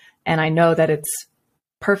idea, and I know that it's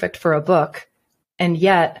perfect for a book. And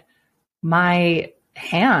yet my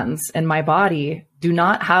hands and my body do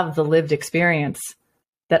not have the lived experience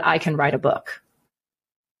that I can write a book.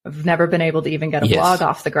 I've never been able to even get a blog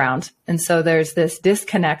off the ground. And so there's this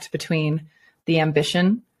disconnect between the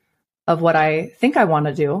ambition of what I think I want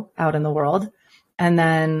to do out in the world and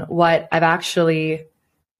then what I've actually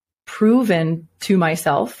proven to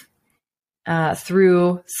myself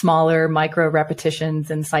through smaller micro repetitions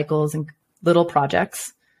and cycles and little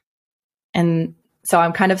projects. And so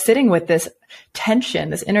I'm kind of sitting with this tension,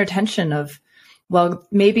 this inner tension of, well,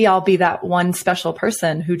 maybe I'll be that one special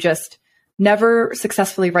person who just never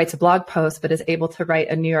successfully writes a blog post, but is able to write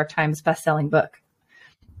a New York Times bestselling book.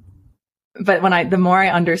 But the more I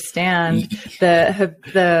understand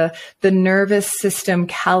the nervous system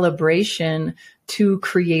calibration to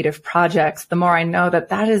creative projects, the more I know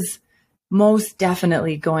that is most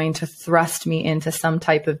definitely going to thrust me into some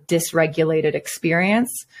type of dysregulated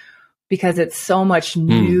experience, because it's so much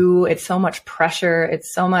new, it's so much pressure,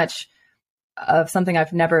 it's so much of something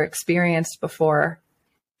I've never experienced before.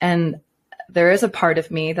 And there is a part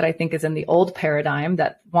of me that I think is in the old paradigm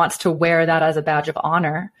that wants to wear that as a badge of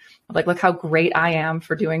honor. Like, look how great I am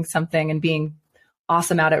for doing something and being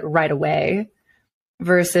awesome at it right away,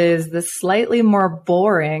 versus the slightly more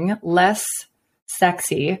boring, less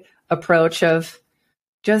sexy approach of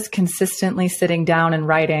just consistently sitting down and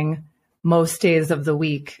writing most days of the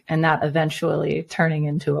week, and that eventually turning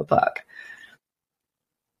into a book.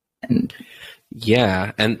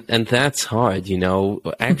 Yeah, and that's hard, you know.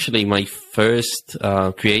 Actually, my first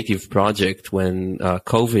creative project when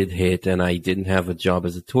COVID hit and I didn't have a job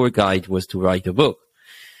as a tour guide was to write a book.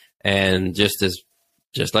 And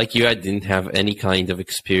just like you, I didn't have any kind of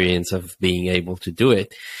experience of being able to do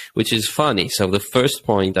it, which is funny. So the first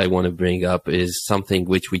point I want to bring up is something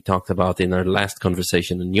which we talked about in our last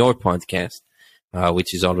conversation on your podcast,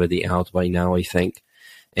 which is already out by now, I think.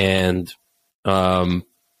 And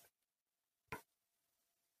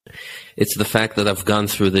it's the fact that I've gone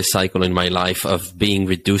through this cycle in my life of being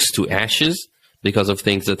reduced to ashes because of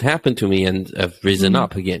things that happened to me, and have risen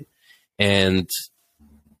up again. And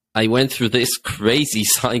I went through this crazy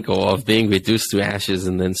cycle of being reduced to ashes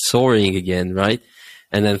and then soaring again, right?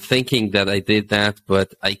 And then thinking that I did that,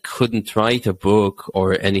 but I couldn't write a book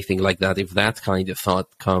or anything like that if that kind of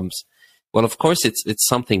thought comes. Well, of course, it's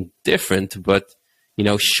something different, but, you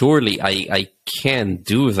know, surely I can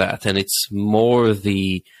do that. And it's more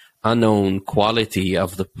the unknown quality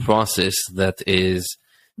of the process that is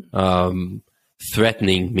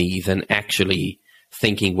threatening me than actually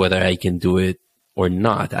thinking whether I can do it or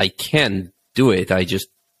not. I can do it. I just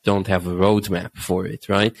don't have a roadmap for it,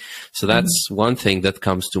 right? So that's one thing that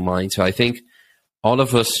comes to mind. So I think all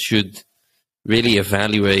of us should really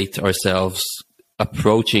evaluate ourselves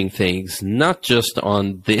approaching things, not just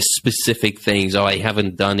on this specific things, oh, I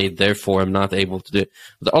haven't done it, therefore I'm not able to do it.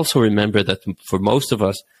 But also remember that for most of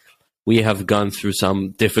us, we have gone through some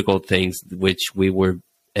difficult things which we were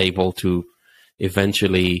able to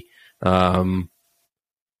eventually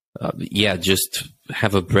just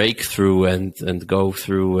have a breakthrough and go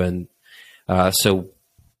through. And so,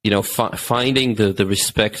 you know, finding the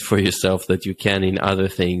respect for yourself that you can in other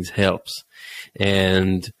things helps.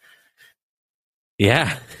 And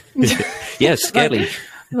yeah, yes, Kelly.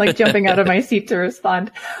 like jumping out of my seat to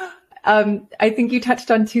respond. I think you touched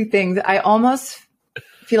on two things. I almost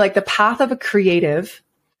feel like the path of a creative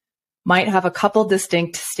might have a couple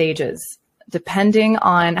distinct stages, depending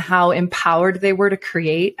on how empowered they were to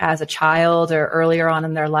create as a child or earlier on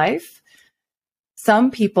in their life.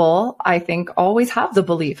 Some people, I think, always have the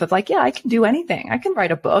belief of like, yeah, I can do anything. I can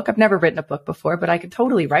write a book. I've never written a book before, but I could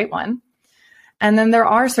totally write one. And then there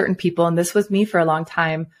are certain people, and this was me for a long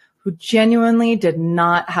time, who genuinely did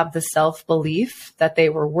not have the self-belief that they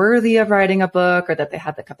were worthy of writing a book or that they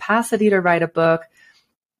had the capacity to write a book.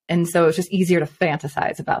 And so it's just easier to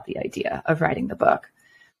fantasize about the idea of writing the book.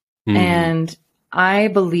 And I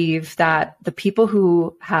believe that the people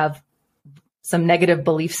who have some negative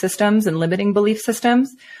belief systems and limiting belief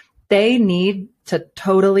systems, they need to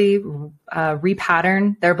totally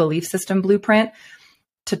repattern their belief system blueprint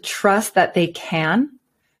to trust that they can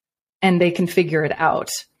and they can figure it out.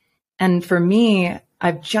 And for me,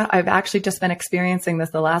 I've actually just been experiencing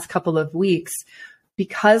this the last couple of weeks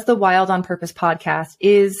because the Wild on Purpose podcast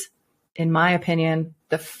is, in my opinion,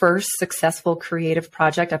 the first successful creative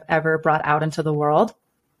project I've ever brought out into the world.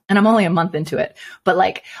 And I'm only a month into it, but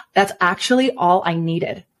like, that's actually all I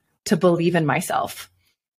needed to believe in myself.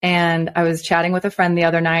 And I was chatting with a friend the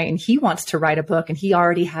other night, and he wants to write a book, and he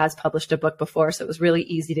already has published a book before. So it was really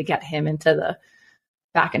easy to get him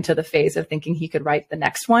back into the phase of thinking he could write the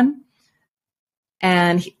next one.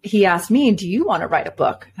 And he asked me, do you want to write a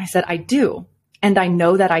book? And I said, I do. And I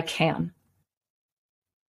know that I can.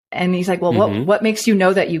 And he's like, well, what makes you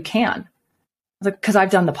know that you can? I was like, because I've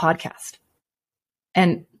done the podcast.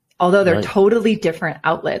 And although they're totally different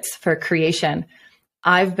outlets for creation,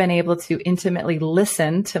 I've been able to intimately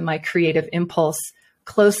listen to my creative impulse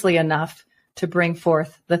closely enough to bring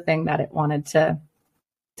forth the thing that it wanted to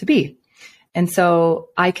be. And so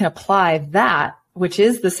I can apply that, which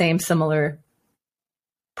is the same similar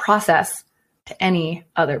process, to any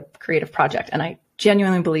other creative project. And I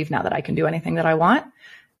genuinely believe now that I can do anything that I want.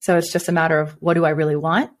 So it's just a matter of, what do I really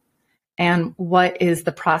want? and what is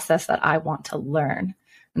the process that I want to learn.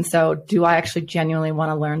 And so do I actually genuinely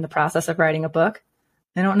want to learn the process of writing a book?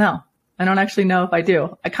 I don't know. I don't actually know if I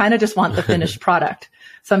do. I kind of just want the finished product.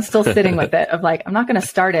 So I'm still sitting with it of like, I'm not going to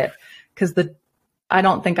start it because I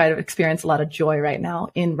don't think I experience a lot of joy right now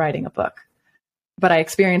in writing a book, but I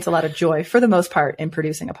experience a lot of joy for the most part in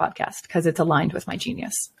producing a podcast because it's aligned with my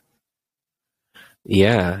genius.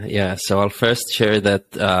 Yeah. So I'll first share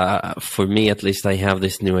that for me, at least, I have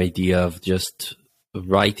this new idea of just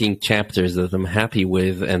writing chapters that I'm happy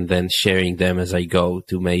with and then sharing them as I go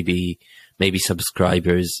to maybe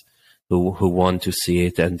subscribers who want to see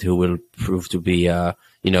it and who will prove to be a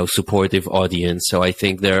supportive audience. So I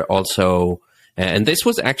think there are also, and this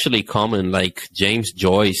was actually common, like James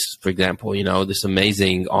Joyce, for example, this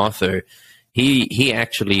amazing author, he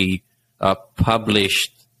actually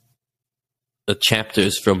published the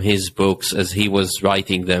chapters from his books as he was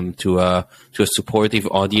writing them to a supportive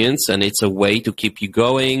audience, and it's a way to keep you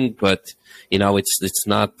going, but it's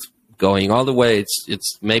not going all the way.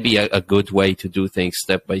 It's maybe a good way to do things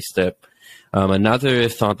step by step. Another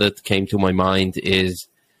thought that came to my mind is,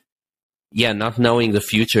 not knowing the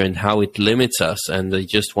future and how it limits us. And I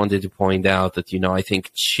just wanted to point out that, I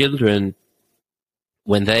think children,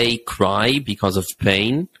 when they cry because of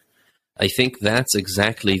pain, I think that's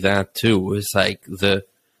exactly that too. It's like the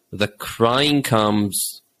crying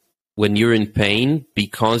comes when you're in pain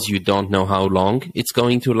because you don't know how long it's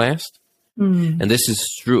going to last. And this is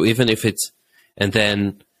true, even if and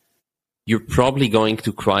then you're probably going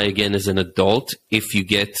to cry again as an adult if you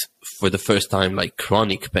get, for the first time, like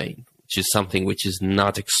chronic pain, which is something which is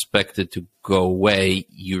not expected to go away.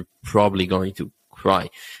 You're probably going to cry.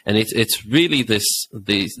 And it's really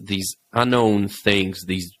these unknown things,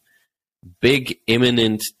 these big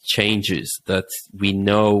imminent changes that we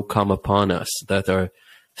know come upon us that are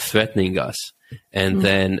threatening us. And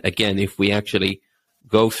then again, if we actually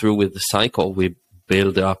go through with the cycle, we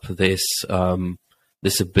build up this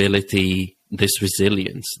ability, this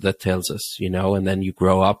resilience that tells us, and then you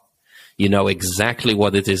grow up, exactly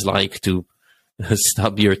what it is like to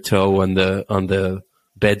stub your toe on the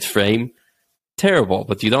bed frame. Terrible,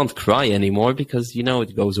 but you don't cry anymore because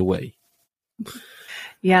it goes away.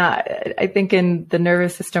 Yeah, I think in the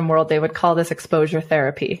nervous system world, they would call this exposure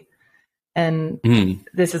therapy. And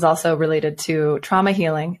this is also related to trauma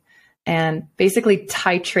healing and basically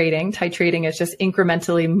titrating. Titrating is just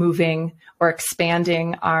incrementally moving or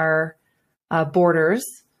expanding our borders.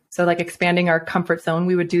 So like expanding our comfort zone,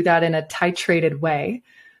 we would do that in a titrated way.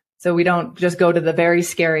 So we don't just go to the very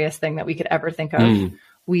scariest thing that we could ever think of.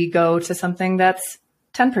 We go to something that's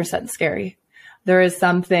 10% scary. There is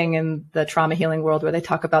something in the trauma healing world where they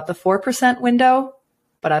talk about the 4% window,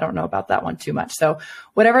 but I don't know about that one too much. So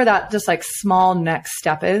whatever that just like small next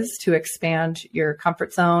step is to expand your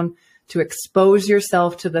comfort zone, to expose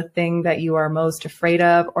yourself to the thing that you are most afraid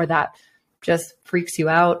of or that just freaks you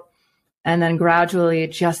out. And then gradually,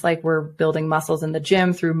 just like we're building muscles in the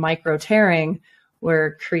gym through micro tearing,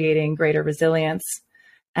 we're creating greater resilience.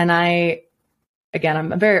 And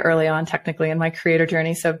I'm very early on technically in my creator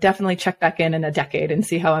journey, so definitely check back in a decade and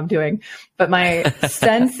see how I'm doing. But my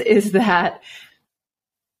sense is that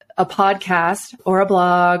a podcast or a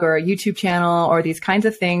blog or a YouTube channel or these kinds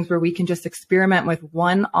of things where we can just experiment with a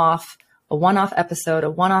one-off episode,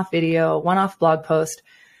 a one-off video, a one-off blog post,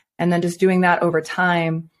 and then just doing that over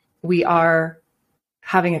time, we are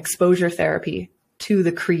having exposure therapy to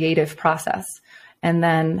the creative process. And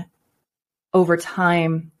then over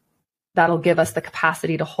time, that'll give us the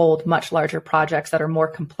capacity to hold much larger projects that are more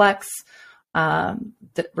complex,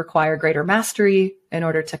 that require greater mastery in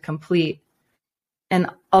order to complete.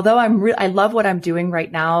 And although I love what I'm doing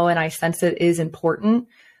right now and I sense it is important,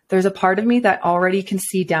 there's a part of me that already can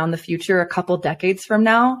see down the future a couple decades from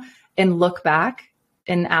now and look back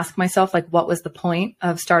and ask myself, like, what was the point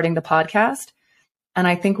of starting the podcast? And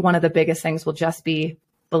I think one of the biggest things will just be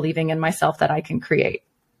believing in myself that I can create.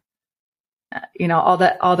 All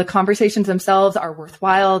the conversations themselves are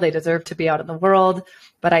worthwhile. They deserve to be out in the world.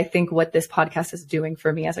 But I think what this podcast is doing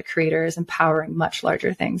for me as a creator is empowering much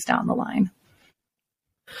larger things down the line.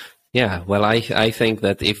 Yeah, well, I think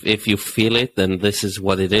that if you feel it, then this is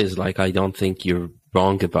what it is. Like, I don't think you're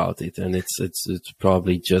wrong about it, and it's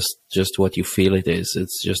probably just what you feel it is.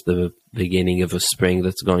 It's just the beginning of a spring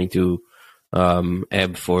that's going to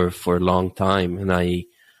ebb for a long time. And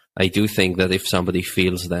I do think that if somebody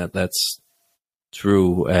feels that, that's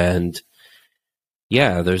true. And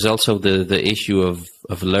yeah, there's also the issue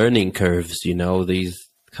of learning curves, these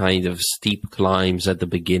kind of steep climbs at the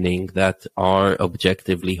beginning that are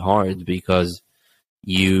objectively hard because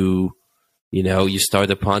you you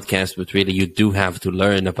start a podcast, but really you do have to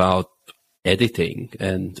learn about editing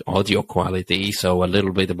and audio quality. So a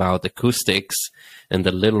little bit about acoustics and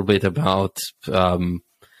a little bit about, I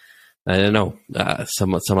don't know,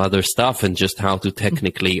 some other stuff, and just how to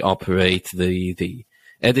technically operate the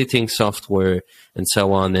editing software and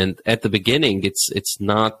so on. And at the beginning, it's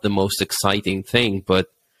not the most exciting thing, but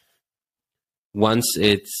once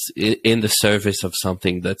it's in the service of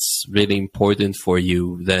something that's really important for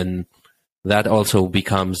you, then that also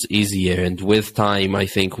becomes easier. And with time, I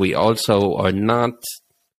think we also are not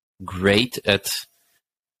great at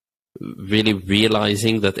really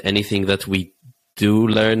realizing that anything that we do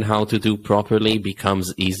learn how to do properly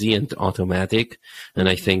becomes easy and automatic. And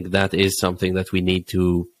I think that is something that we need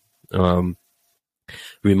to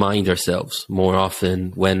remind ourselves more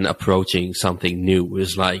often when approaching something new.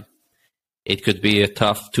 Is like, it could be a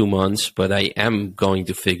tough 2 months, but I am going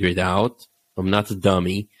to figure it out. I'm not a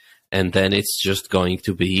dummy. And then it's just going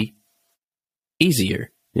to be easier,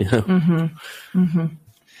 Mm-hmm. Mm-hmm.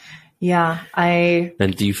 Yeah.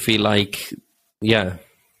 And do you feel like, yeah.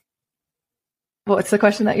 What's the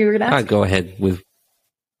question that you were going to ask? Go ahead with.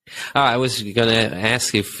 I was going to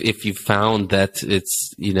ask if you found that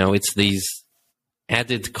it's these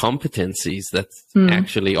added competencies that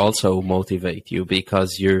actually also motivate you,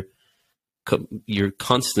 because you're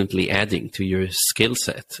constantly adding to your skill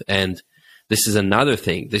set. And this is another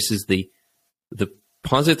thing. This is the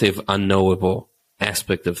positive unknowable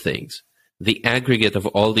aspect of things. The aggregate of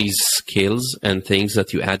all these skills and things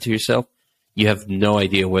that you add to yourself, you have no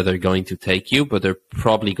idea where they're going to take you, but they're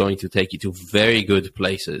probably going to take you to very good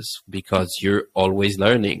places, because you're always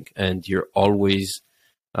learning, and you're always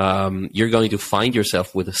you're going to find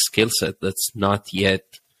yourself with a skill set that's not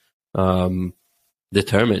yet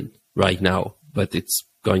determined right now, but it's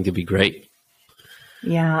going to be great.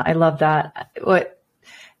 Yeah, I love that. What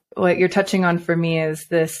you're touching on for me is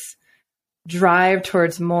this drive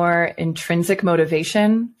towards more intrinsic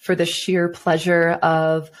motivation for the sheer pleasure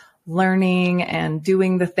of learning and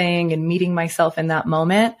doing the thing and meeting myself in that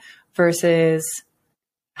moment, versus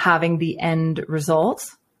having the end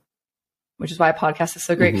result, which is why a podcast is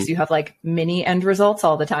so great, because you have like mini end results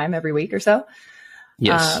all the time, every week or so.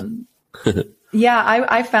 Yes. Yeah,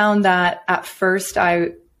 I found that at first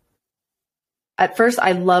I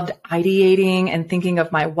loved ideating and thinking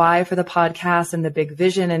of my why for the podcast and the big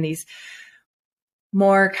vision and these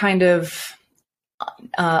more kind of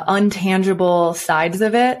untangible sides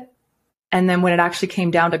of it. And then when it actually came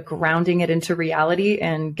down to grounding it into reality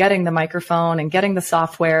and getting the microphone and getting the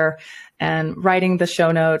software and writing the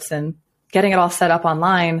show notes and getting it all set up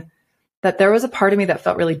online, that there was a part of me that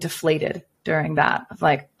felt really deflated during that, of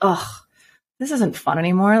like, oh, this isn't fun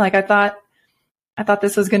anymore. Like I thought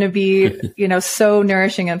this was going to be, so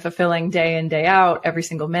nourishing and fulfilling day in, day out, every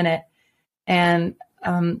single minute. And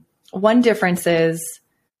one difference is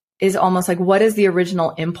almost like, what is the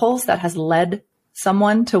original impulse that has led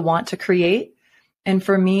someone to want to create? And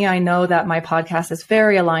for me, I know that my podcast is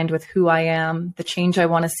very aligned with who I am, the change I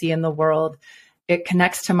want to see in the world. It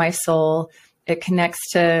connects to my soul. It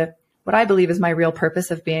connects to what I believe is my real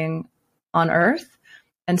purpose of being on earth.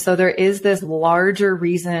 And so there is this larger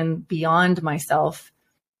reason beyond myself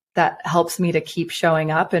that helps me to keep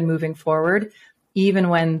showing up and moving forward, even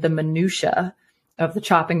when the minutia of the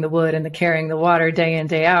chopping the wood and the carrying the water day in,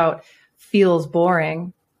 day out feels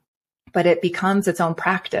boring, but it becomes its own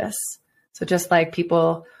practice. So just like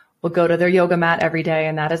people will go to their yoga mat every day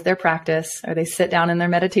and that is their practice, or they sit down in their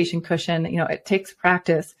meditation cushion, it takes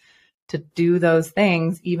practice to do those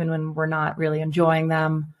things, even when we're not really enjoying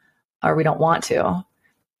them or we don't want to.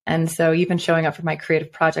 And so even showing up for my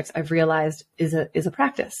creative projects, I've realized is a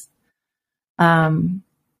practice.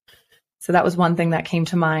 So that was one thing that came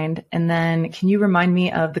to mind. And then can you remind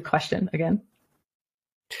me of the question again?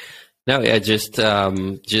 No, yeah, just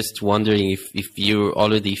wondering if you're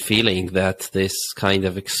already feeling that this kind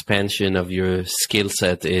of expansion of your skill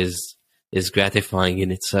set is gratifying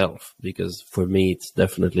in itself, because for me, it's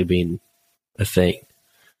definitely been a thing.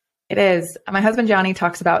 It is. My husband, Johnny,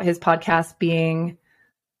 talks about his podcast being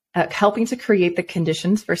helping to create the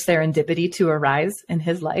conditions for serendipity to arise in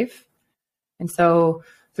his life. And so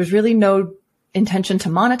there's really no intention to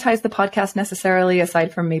monetize the podcast necessarily,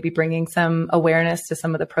 aside from maybe bringing some awareness to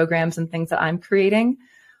some of the programs and things that I'm creating,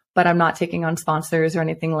 but I'm not taking on sponsors or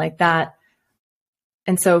anything like that.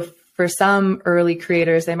 And so for some early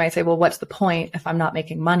creators, they might say, well, what's the point if I'm not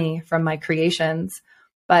making money from my creations?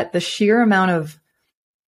 But the sheer amount of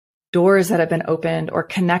doors that have been opened or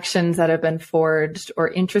connections that have been forged or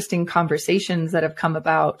interesting conversations that have come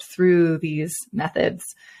about through these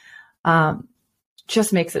methods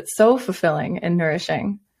just makes it so fulfilling and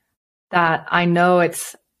nourishing that I know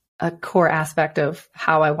it's a core aspect of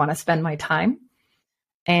how I want to spend my time.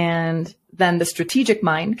 And then the strategic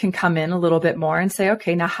mind can come in a little bit more and say,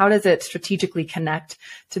 okay, now how does it strategically connect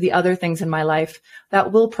to the other things in my life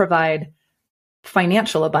that will provide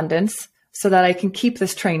financial abundance so that I can keep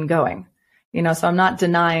this train going? So I'm not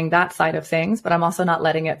denying that side of things, but I'm also not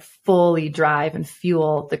letting it fully drive and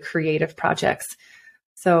fuel the creative projects.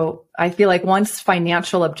 So I feel like once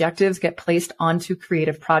financial objectives get placed onto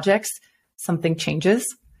creative projects, something changes.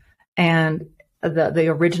 And the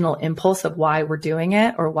original impulse of why we're doing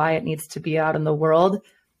it or why it needs to be out in the world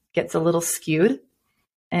gets a little skewed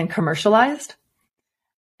and commercialized.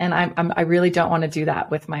 And I really don't want to do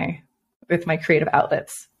that with my creative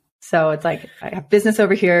outlets. So it's like I have business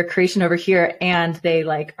over here, creation over here, and they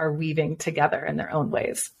like are weaving together in their own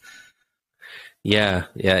ways. Yeah.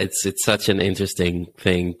 It's such an interesting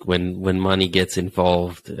thing when money gets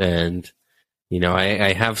involved. And,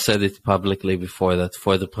 I have said it publicly before that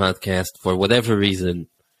for the podcast, for whatever reason,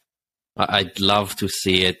 I'd love to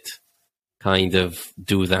see it kind of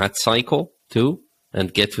do that cycle too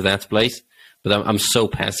and get to that place. But I'm so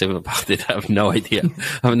passive about it. I have no idea.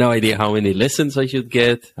 I have no idea how many listens I should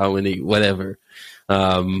get, how many, whatever.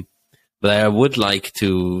 But I would like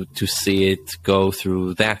to see it go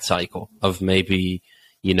through that cycle of maybe,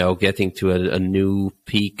 getting to a new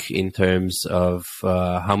peak in terms of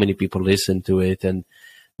how many people listen to it, and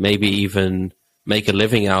maybe even make a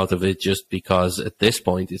living out of it, just because at this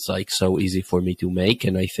point it's like so easy for me to make.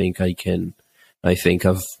 And I think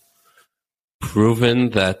I've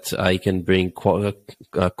proven that I can bring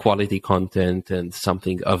quality content and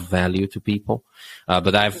something of value to people.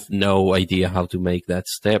 But I have no idea how to make that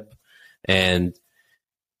step. And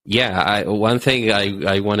one thing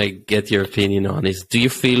I want to get your opinion on is, do you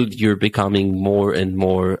feel you're becoming more and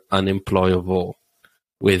more unemployable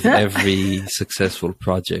with every successful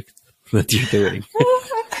project that you're doing?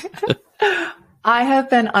 I have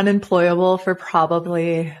been unemployable for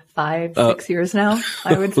probably 5-6 years now,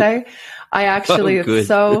 I would say. I actually,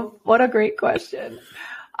 what a great question.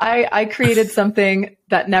 I created something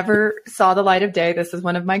that never saw the light of day. This is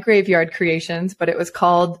one of my graveyard creations, but it was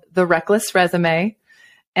called The Reckless Resume.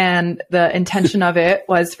 And the intention of it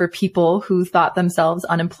was for people who thought themselves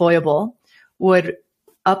unemployable would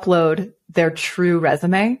upload their true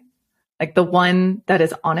resume, like the one that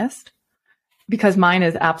is honest, because mine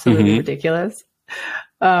is absolutely ridiculous.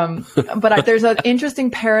 But there's an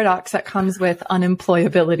interesting paradox that comes with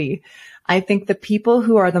unemployability. I think the people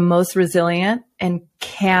who are the most resilient and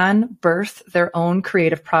can birth their own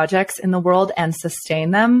creative projects in the world and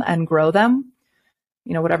sustain them and grow them,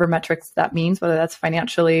 whatever metrics that means, whether that's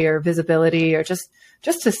financially or visibility or just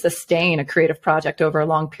to sustain a creative project over a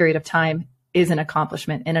long period of time, is an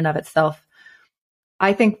accomplishment in and of itself.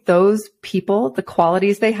 I think those people, the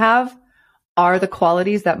qualities they have, are the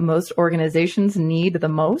qualities that most organizations need the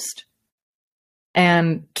most.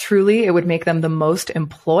 And truly, it would make them the most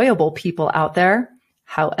employable people out there.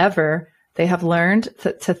 However, they have learned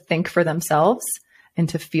to think for themselves and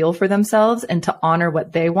to feel for themselves and to honor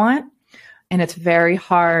what they want. And it's very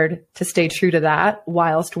hard to stay true to that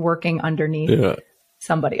whilst working underneath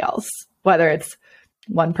somebody else, whether it's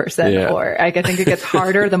one person or I think it gets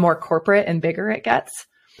harder the more corporate and bigger it gets.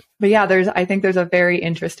 But yeah, I think there's a very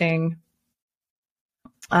interesting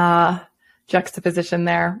juxtaposition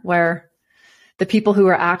there where the people who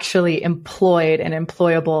are actually employed and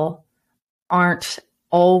employable aren't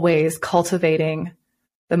always cultivating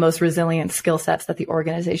the most resilient skill sets that the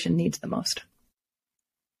organization needs the most.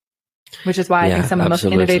 Which is why I think some of the most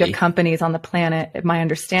innovative companies on the planet, my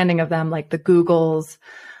understanding of them, like the Googles,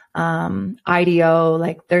 IDEO,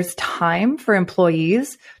 like there's time for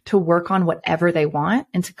employees to work on whatever they want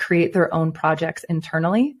and to create their own projects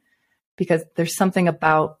internally, because there's something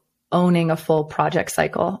about owning a full project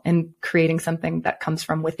cycle and creating something that comes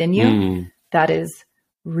from within you that is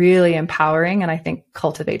really empowering and I think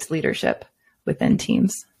cultivates leadership within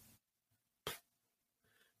teams.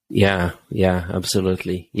 Yeah,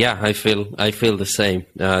 absolutely. Yeah, I feel the same.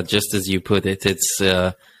 Just as you put it, it's,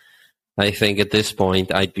 I think at this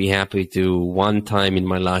point, I'd be happy to one time in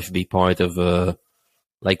my life be part of a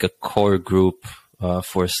core group,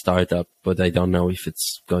 for a startup, but I don't know if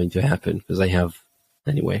it's going to happen because I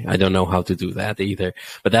don't know how to do that either.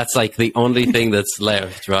 But that's like the only thing that's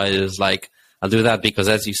left, right? Is like, I'll do that because,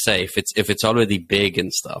 as you say, if it's already big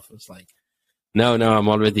and stuff, it's like, no, I'm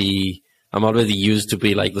already used to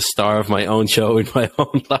be like the star of my own show in my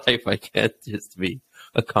own life. I can't just be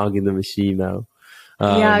a cog in the machine now.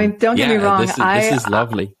 Don't get me wrong. This is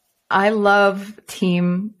lovely. I love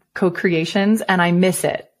team co-creations and I miss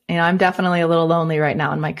it I'm definitely a little lonely right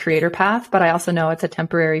now in my creator path, but I also know it's a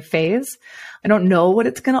temporary phase. I don't know what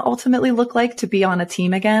it's going to ultimately look like to be on a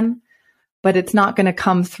team again, but it's not going to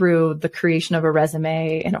come through the creation of a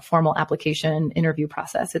resume and a formal application interview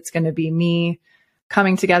process. It's going to be me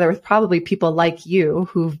coming together with probably people like you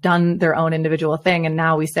who've done their own individual thing. And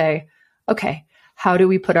now we say, okay, how do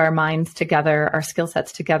we put our minds together, our skill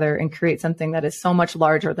sets together, and create something that is so much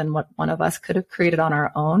larger than what one of us could have created on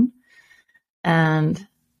our own? And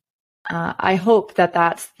I hope that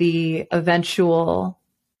that's the eventual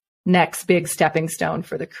next big stepping stone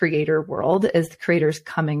for the creator world, is the creators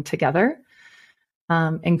coming together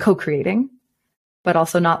and co-creating, but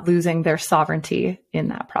also not losing their sovereignty in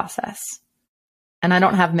that process. And I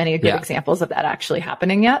don't have many good examples of that actually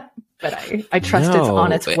happening yet, but I trust it's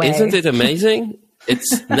on its way. Isn't it amazing?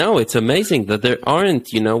 It's amazing that there aren't,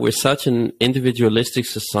 we're such an individualistic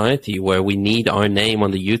society where we need our name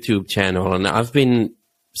on the YouTube channel. And I've been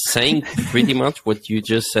saying pretty much what you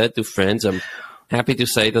just said to friends. I'm happy to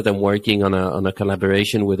say that I'm working on a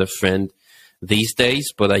collaboration with a friend these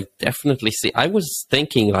days, but I definitely see, I was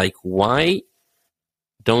thinking like, why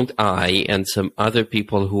don't I and some other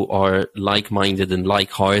people who are like-minded and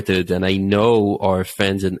like-hearted, and I know are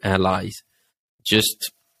friends and allies,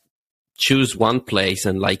 just choose one place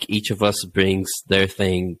and like each of us brings their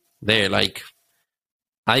thing there. Like,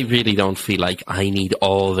 I really don't feel like I need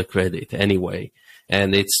all the credit anyway.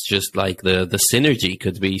 And it's just like the synergy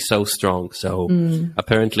could be so strong. So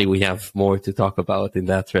apparently we have more to talk about in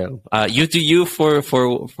that realm. You do you for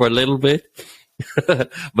a little bit,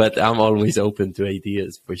 but I'm always open to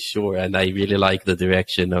ideas for sure. And I really like the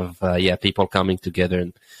direction of, people coming together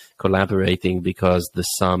and collaborating, because the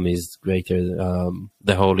sum is greater.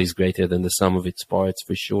 The whole is greater than the sum of its parts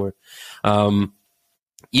for sure.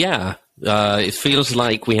 It feels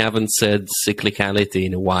like we haven't said cyclicality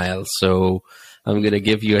in a while. So I'm going to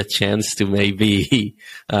give you a chance to maybe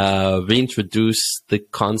reintroduce the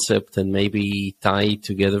concept and maybe tie it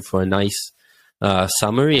together for a nice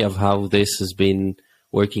summary of how this has been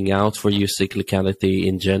working out for you, cyclicality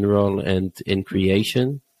in general and in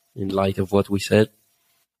creation, in light of what we said.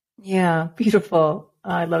 Yeah, beautiful.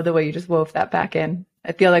 I love the way you just wove that back in.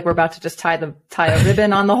 I feel like we're about to just tie a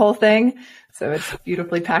ribbon on the whole thing. So it's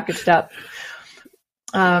beautifully packaged up.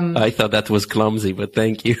 I thought that was clumsy, but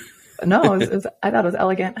thank you. No, I thought it was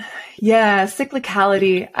elegant. Yeah,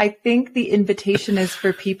 cyclicality. I think the invitation is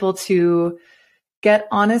for people to get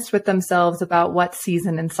honest with themselves about what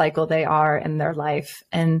season and cycle they are in their life,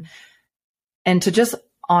 and to just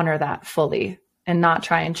honor that fully and not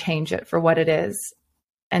try and change it for what it is.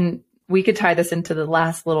 And we could tie this into the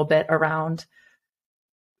last little bit around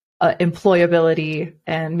employability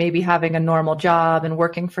and maybe having a normal job and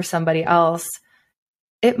working for somebody else.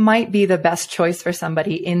 It might be the best choice for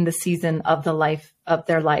somebody in the season of their life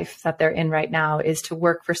that they're in right now, is to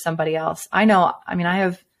work for somebody else. I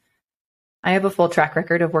have a full track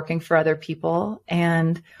record of working for other people,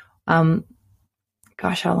 and how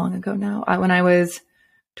long ago now? When I was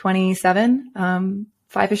 27,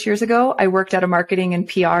 5-ish years ago, I worked at a marketing and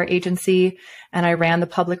PR agency, and I ran the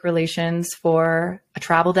public relations for a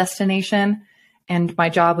travel destination. And my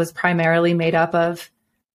job was primarily made up of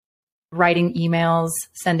writing emails,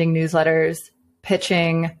 sending newsletters,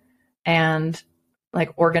 pitching, and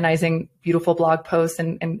like organizing beautiful blog posts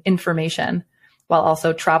and information, while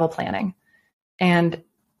also travel planning. And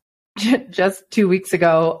just 2 weeks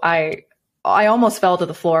ago, I almost fell to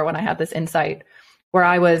the floor when I had this insight, where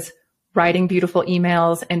I was writing beautiful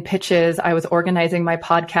emails and pitches. I was organizing my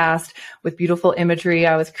podcast with beautiful imagery.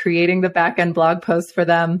 I was creating the back end blog posts for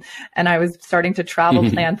them. And I was starting to travel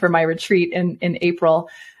plan for my retreat in April.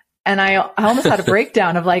 And I almost had a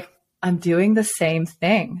breakdown of like, I'm doing the same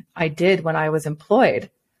thing I did when I was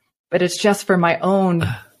employed, but it's just for my own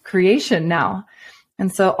creation now.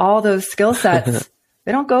 And so all those skill sets,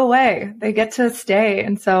 they don't go away. They get to stay.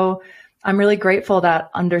 And so I'm really grateful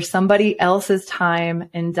that under somebody else's time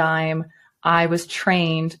and dime, I was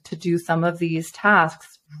trained to do some of these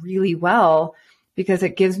tasks really well, because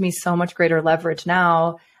it gives me so much greater leverage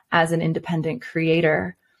now as an independent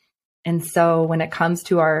creator. And so when it comes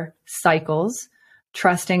to our cycles,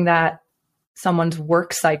 trusting that someone's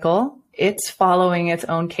work cycle, it's following its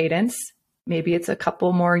own cadence. Maybe it's a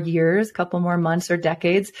couple more years, couple more months or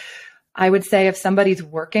decades. I would say if somebody's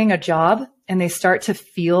working a job and they start to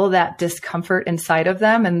feel that discomfort inside of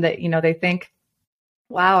them, and that, they think,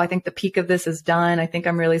 wow, I think the peak of this is done. I think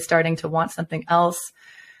I'm really starting to want something else.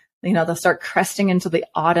 They'll start cresting into the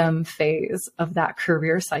autumn phase of that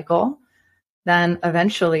career cycle. Then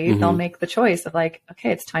eventually they'll make the choice of like,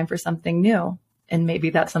 okay, it's time for something new. And maybe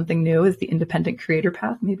that something new is the independent creator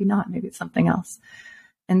path. Maybe not. Maybe it's something else.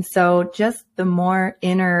 And so just the more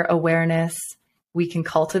inner awareness we can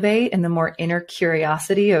cultivate and the more inner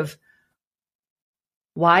curiosity of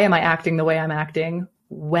why am I acting the way I'm acting?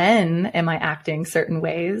 When am I acting certain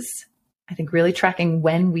ways? I think really tracking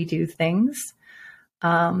when we do things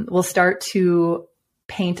will start to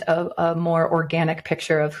paint a more organic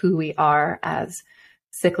picture of who we are as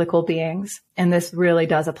cyclical beings. And this really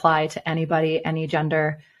does apply to anybody, any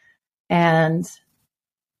gender. And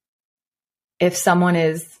if someone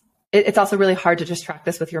it's also really hard to just track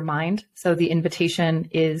this with your mind. So the invitation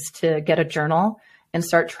is to get a journal and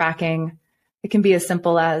start tracking. It can be as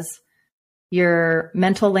simple as your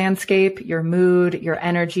mental landscape, your mood, your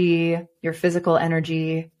energy, your physical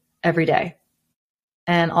energy every day.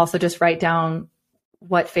 And also just write down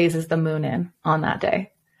what phase is the moon in on that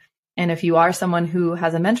day. And if you are someone who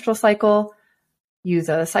has a menstrual cycle, use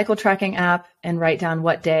a cycle tracking app and write down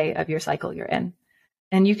what day of your cycle you're in.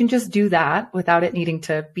 And you can just do that without it needing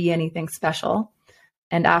to be anything special.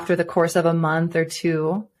 And after the course of a month or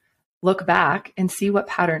two, look back and see what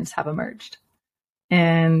patterns have emerged.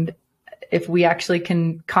 And if we actually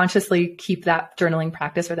can consciously keep that journaling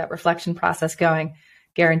practice or that reflection process going,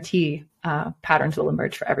 guarantee patterns will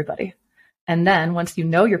emerge for everybody. And then once you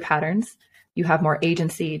know your patterns, you have more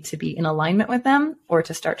agency to be in alignment with them or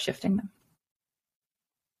to start shifting them.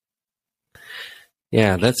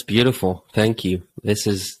 Yeah, that's beautiful. Thank you. This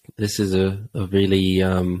is a really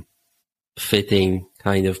fitting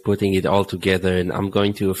kind of putting it all together. And I'm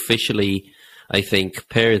going to officially, I think,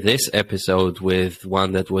 pair this episode with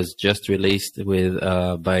one that was just released with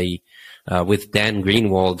Dan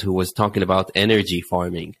Greenwald, who was talking about energy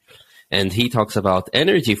farming. And he talks about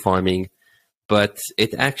energy farming, but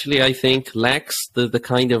it actually, I think, lacks the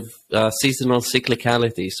kind of seasonal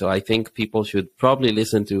cyclicality. So I think people should probably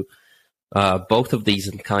listen to both of these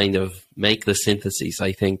and kind of make the synthesis.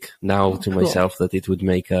 I think now to myself that it would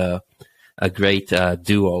make a great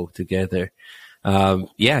duo together.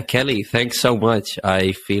 Kelly, thanks so much.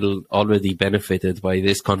 I feel already benefited by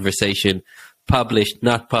this conversation. Published,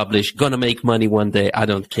 not published, gonna make money one day. I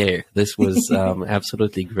don't care. This was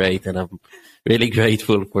absolutely great. And I'm really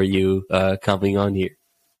grateful for you coming on here.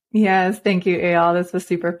 Yes, thank you, Eyal. This was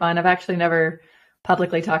super fun. I've actually never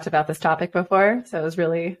publicly talked about this topic before. So it was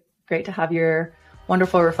really great to have your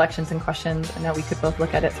wonderful reflections and questions. And now we could both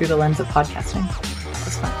look at it through the lens of podcasting. It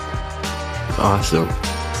was fun.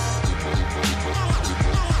 Awesome.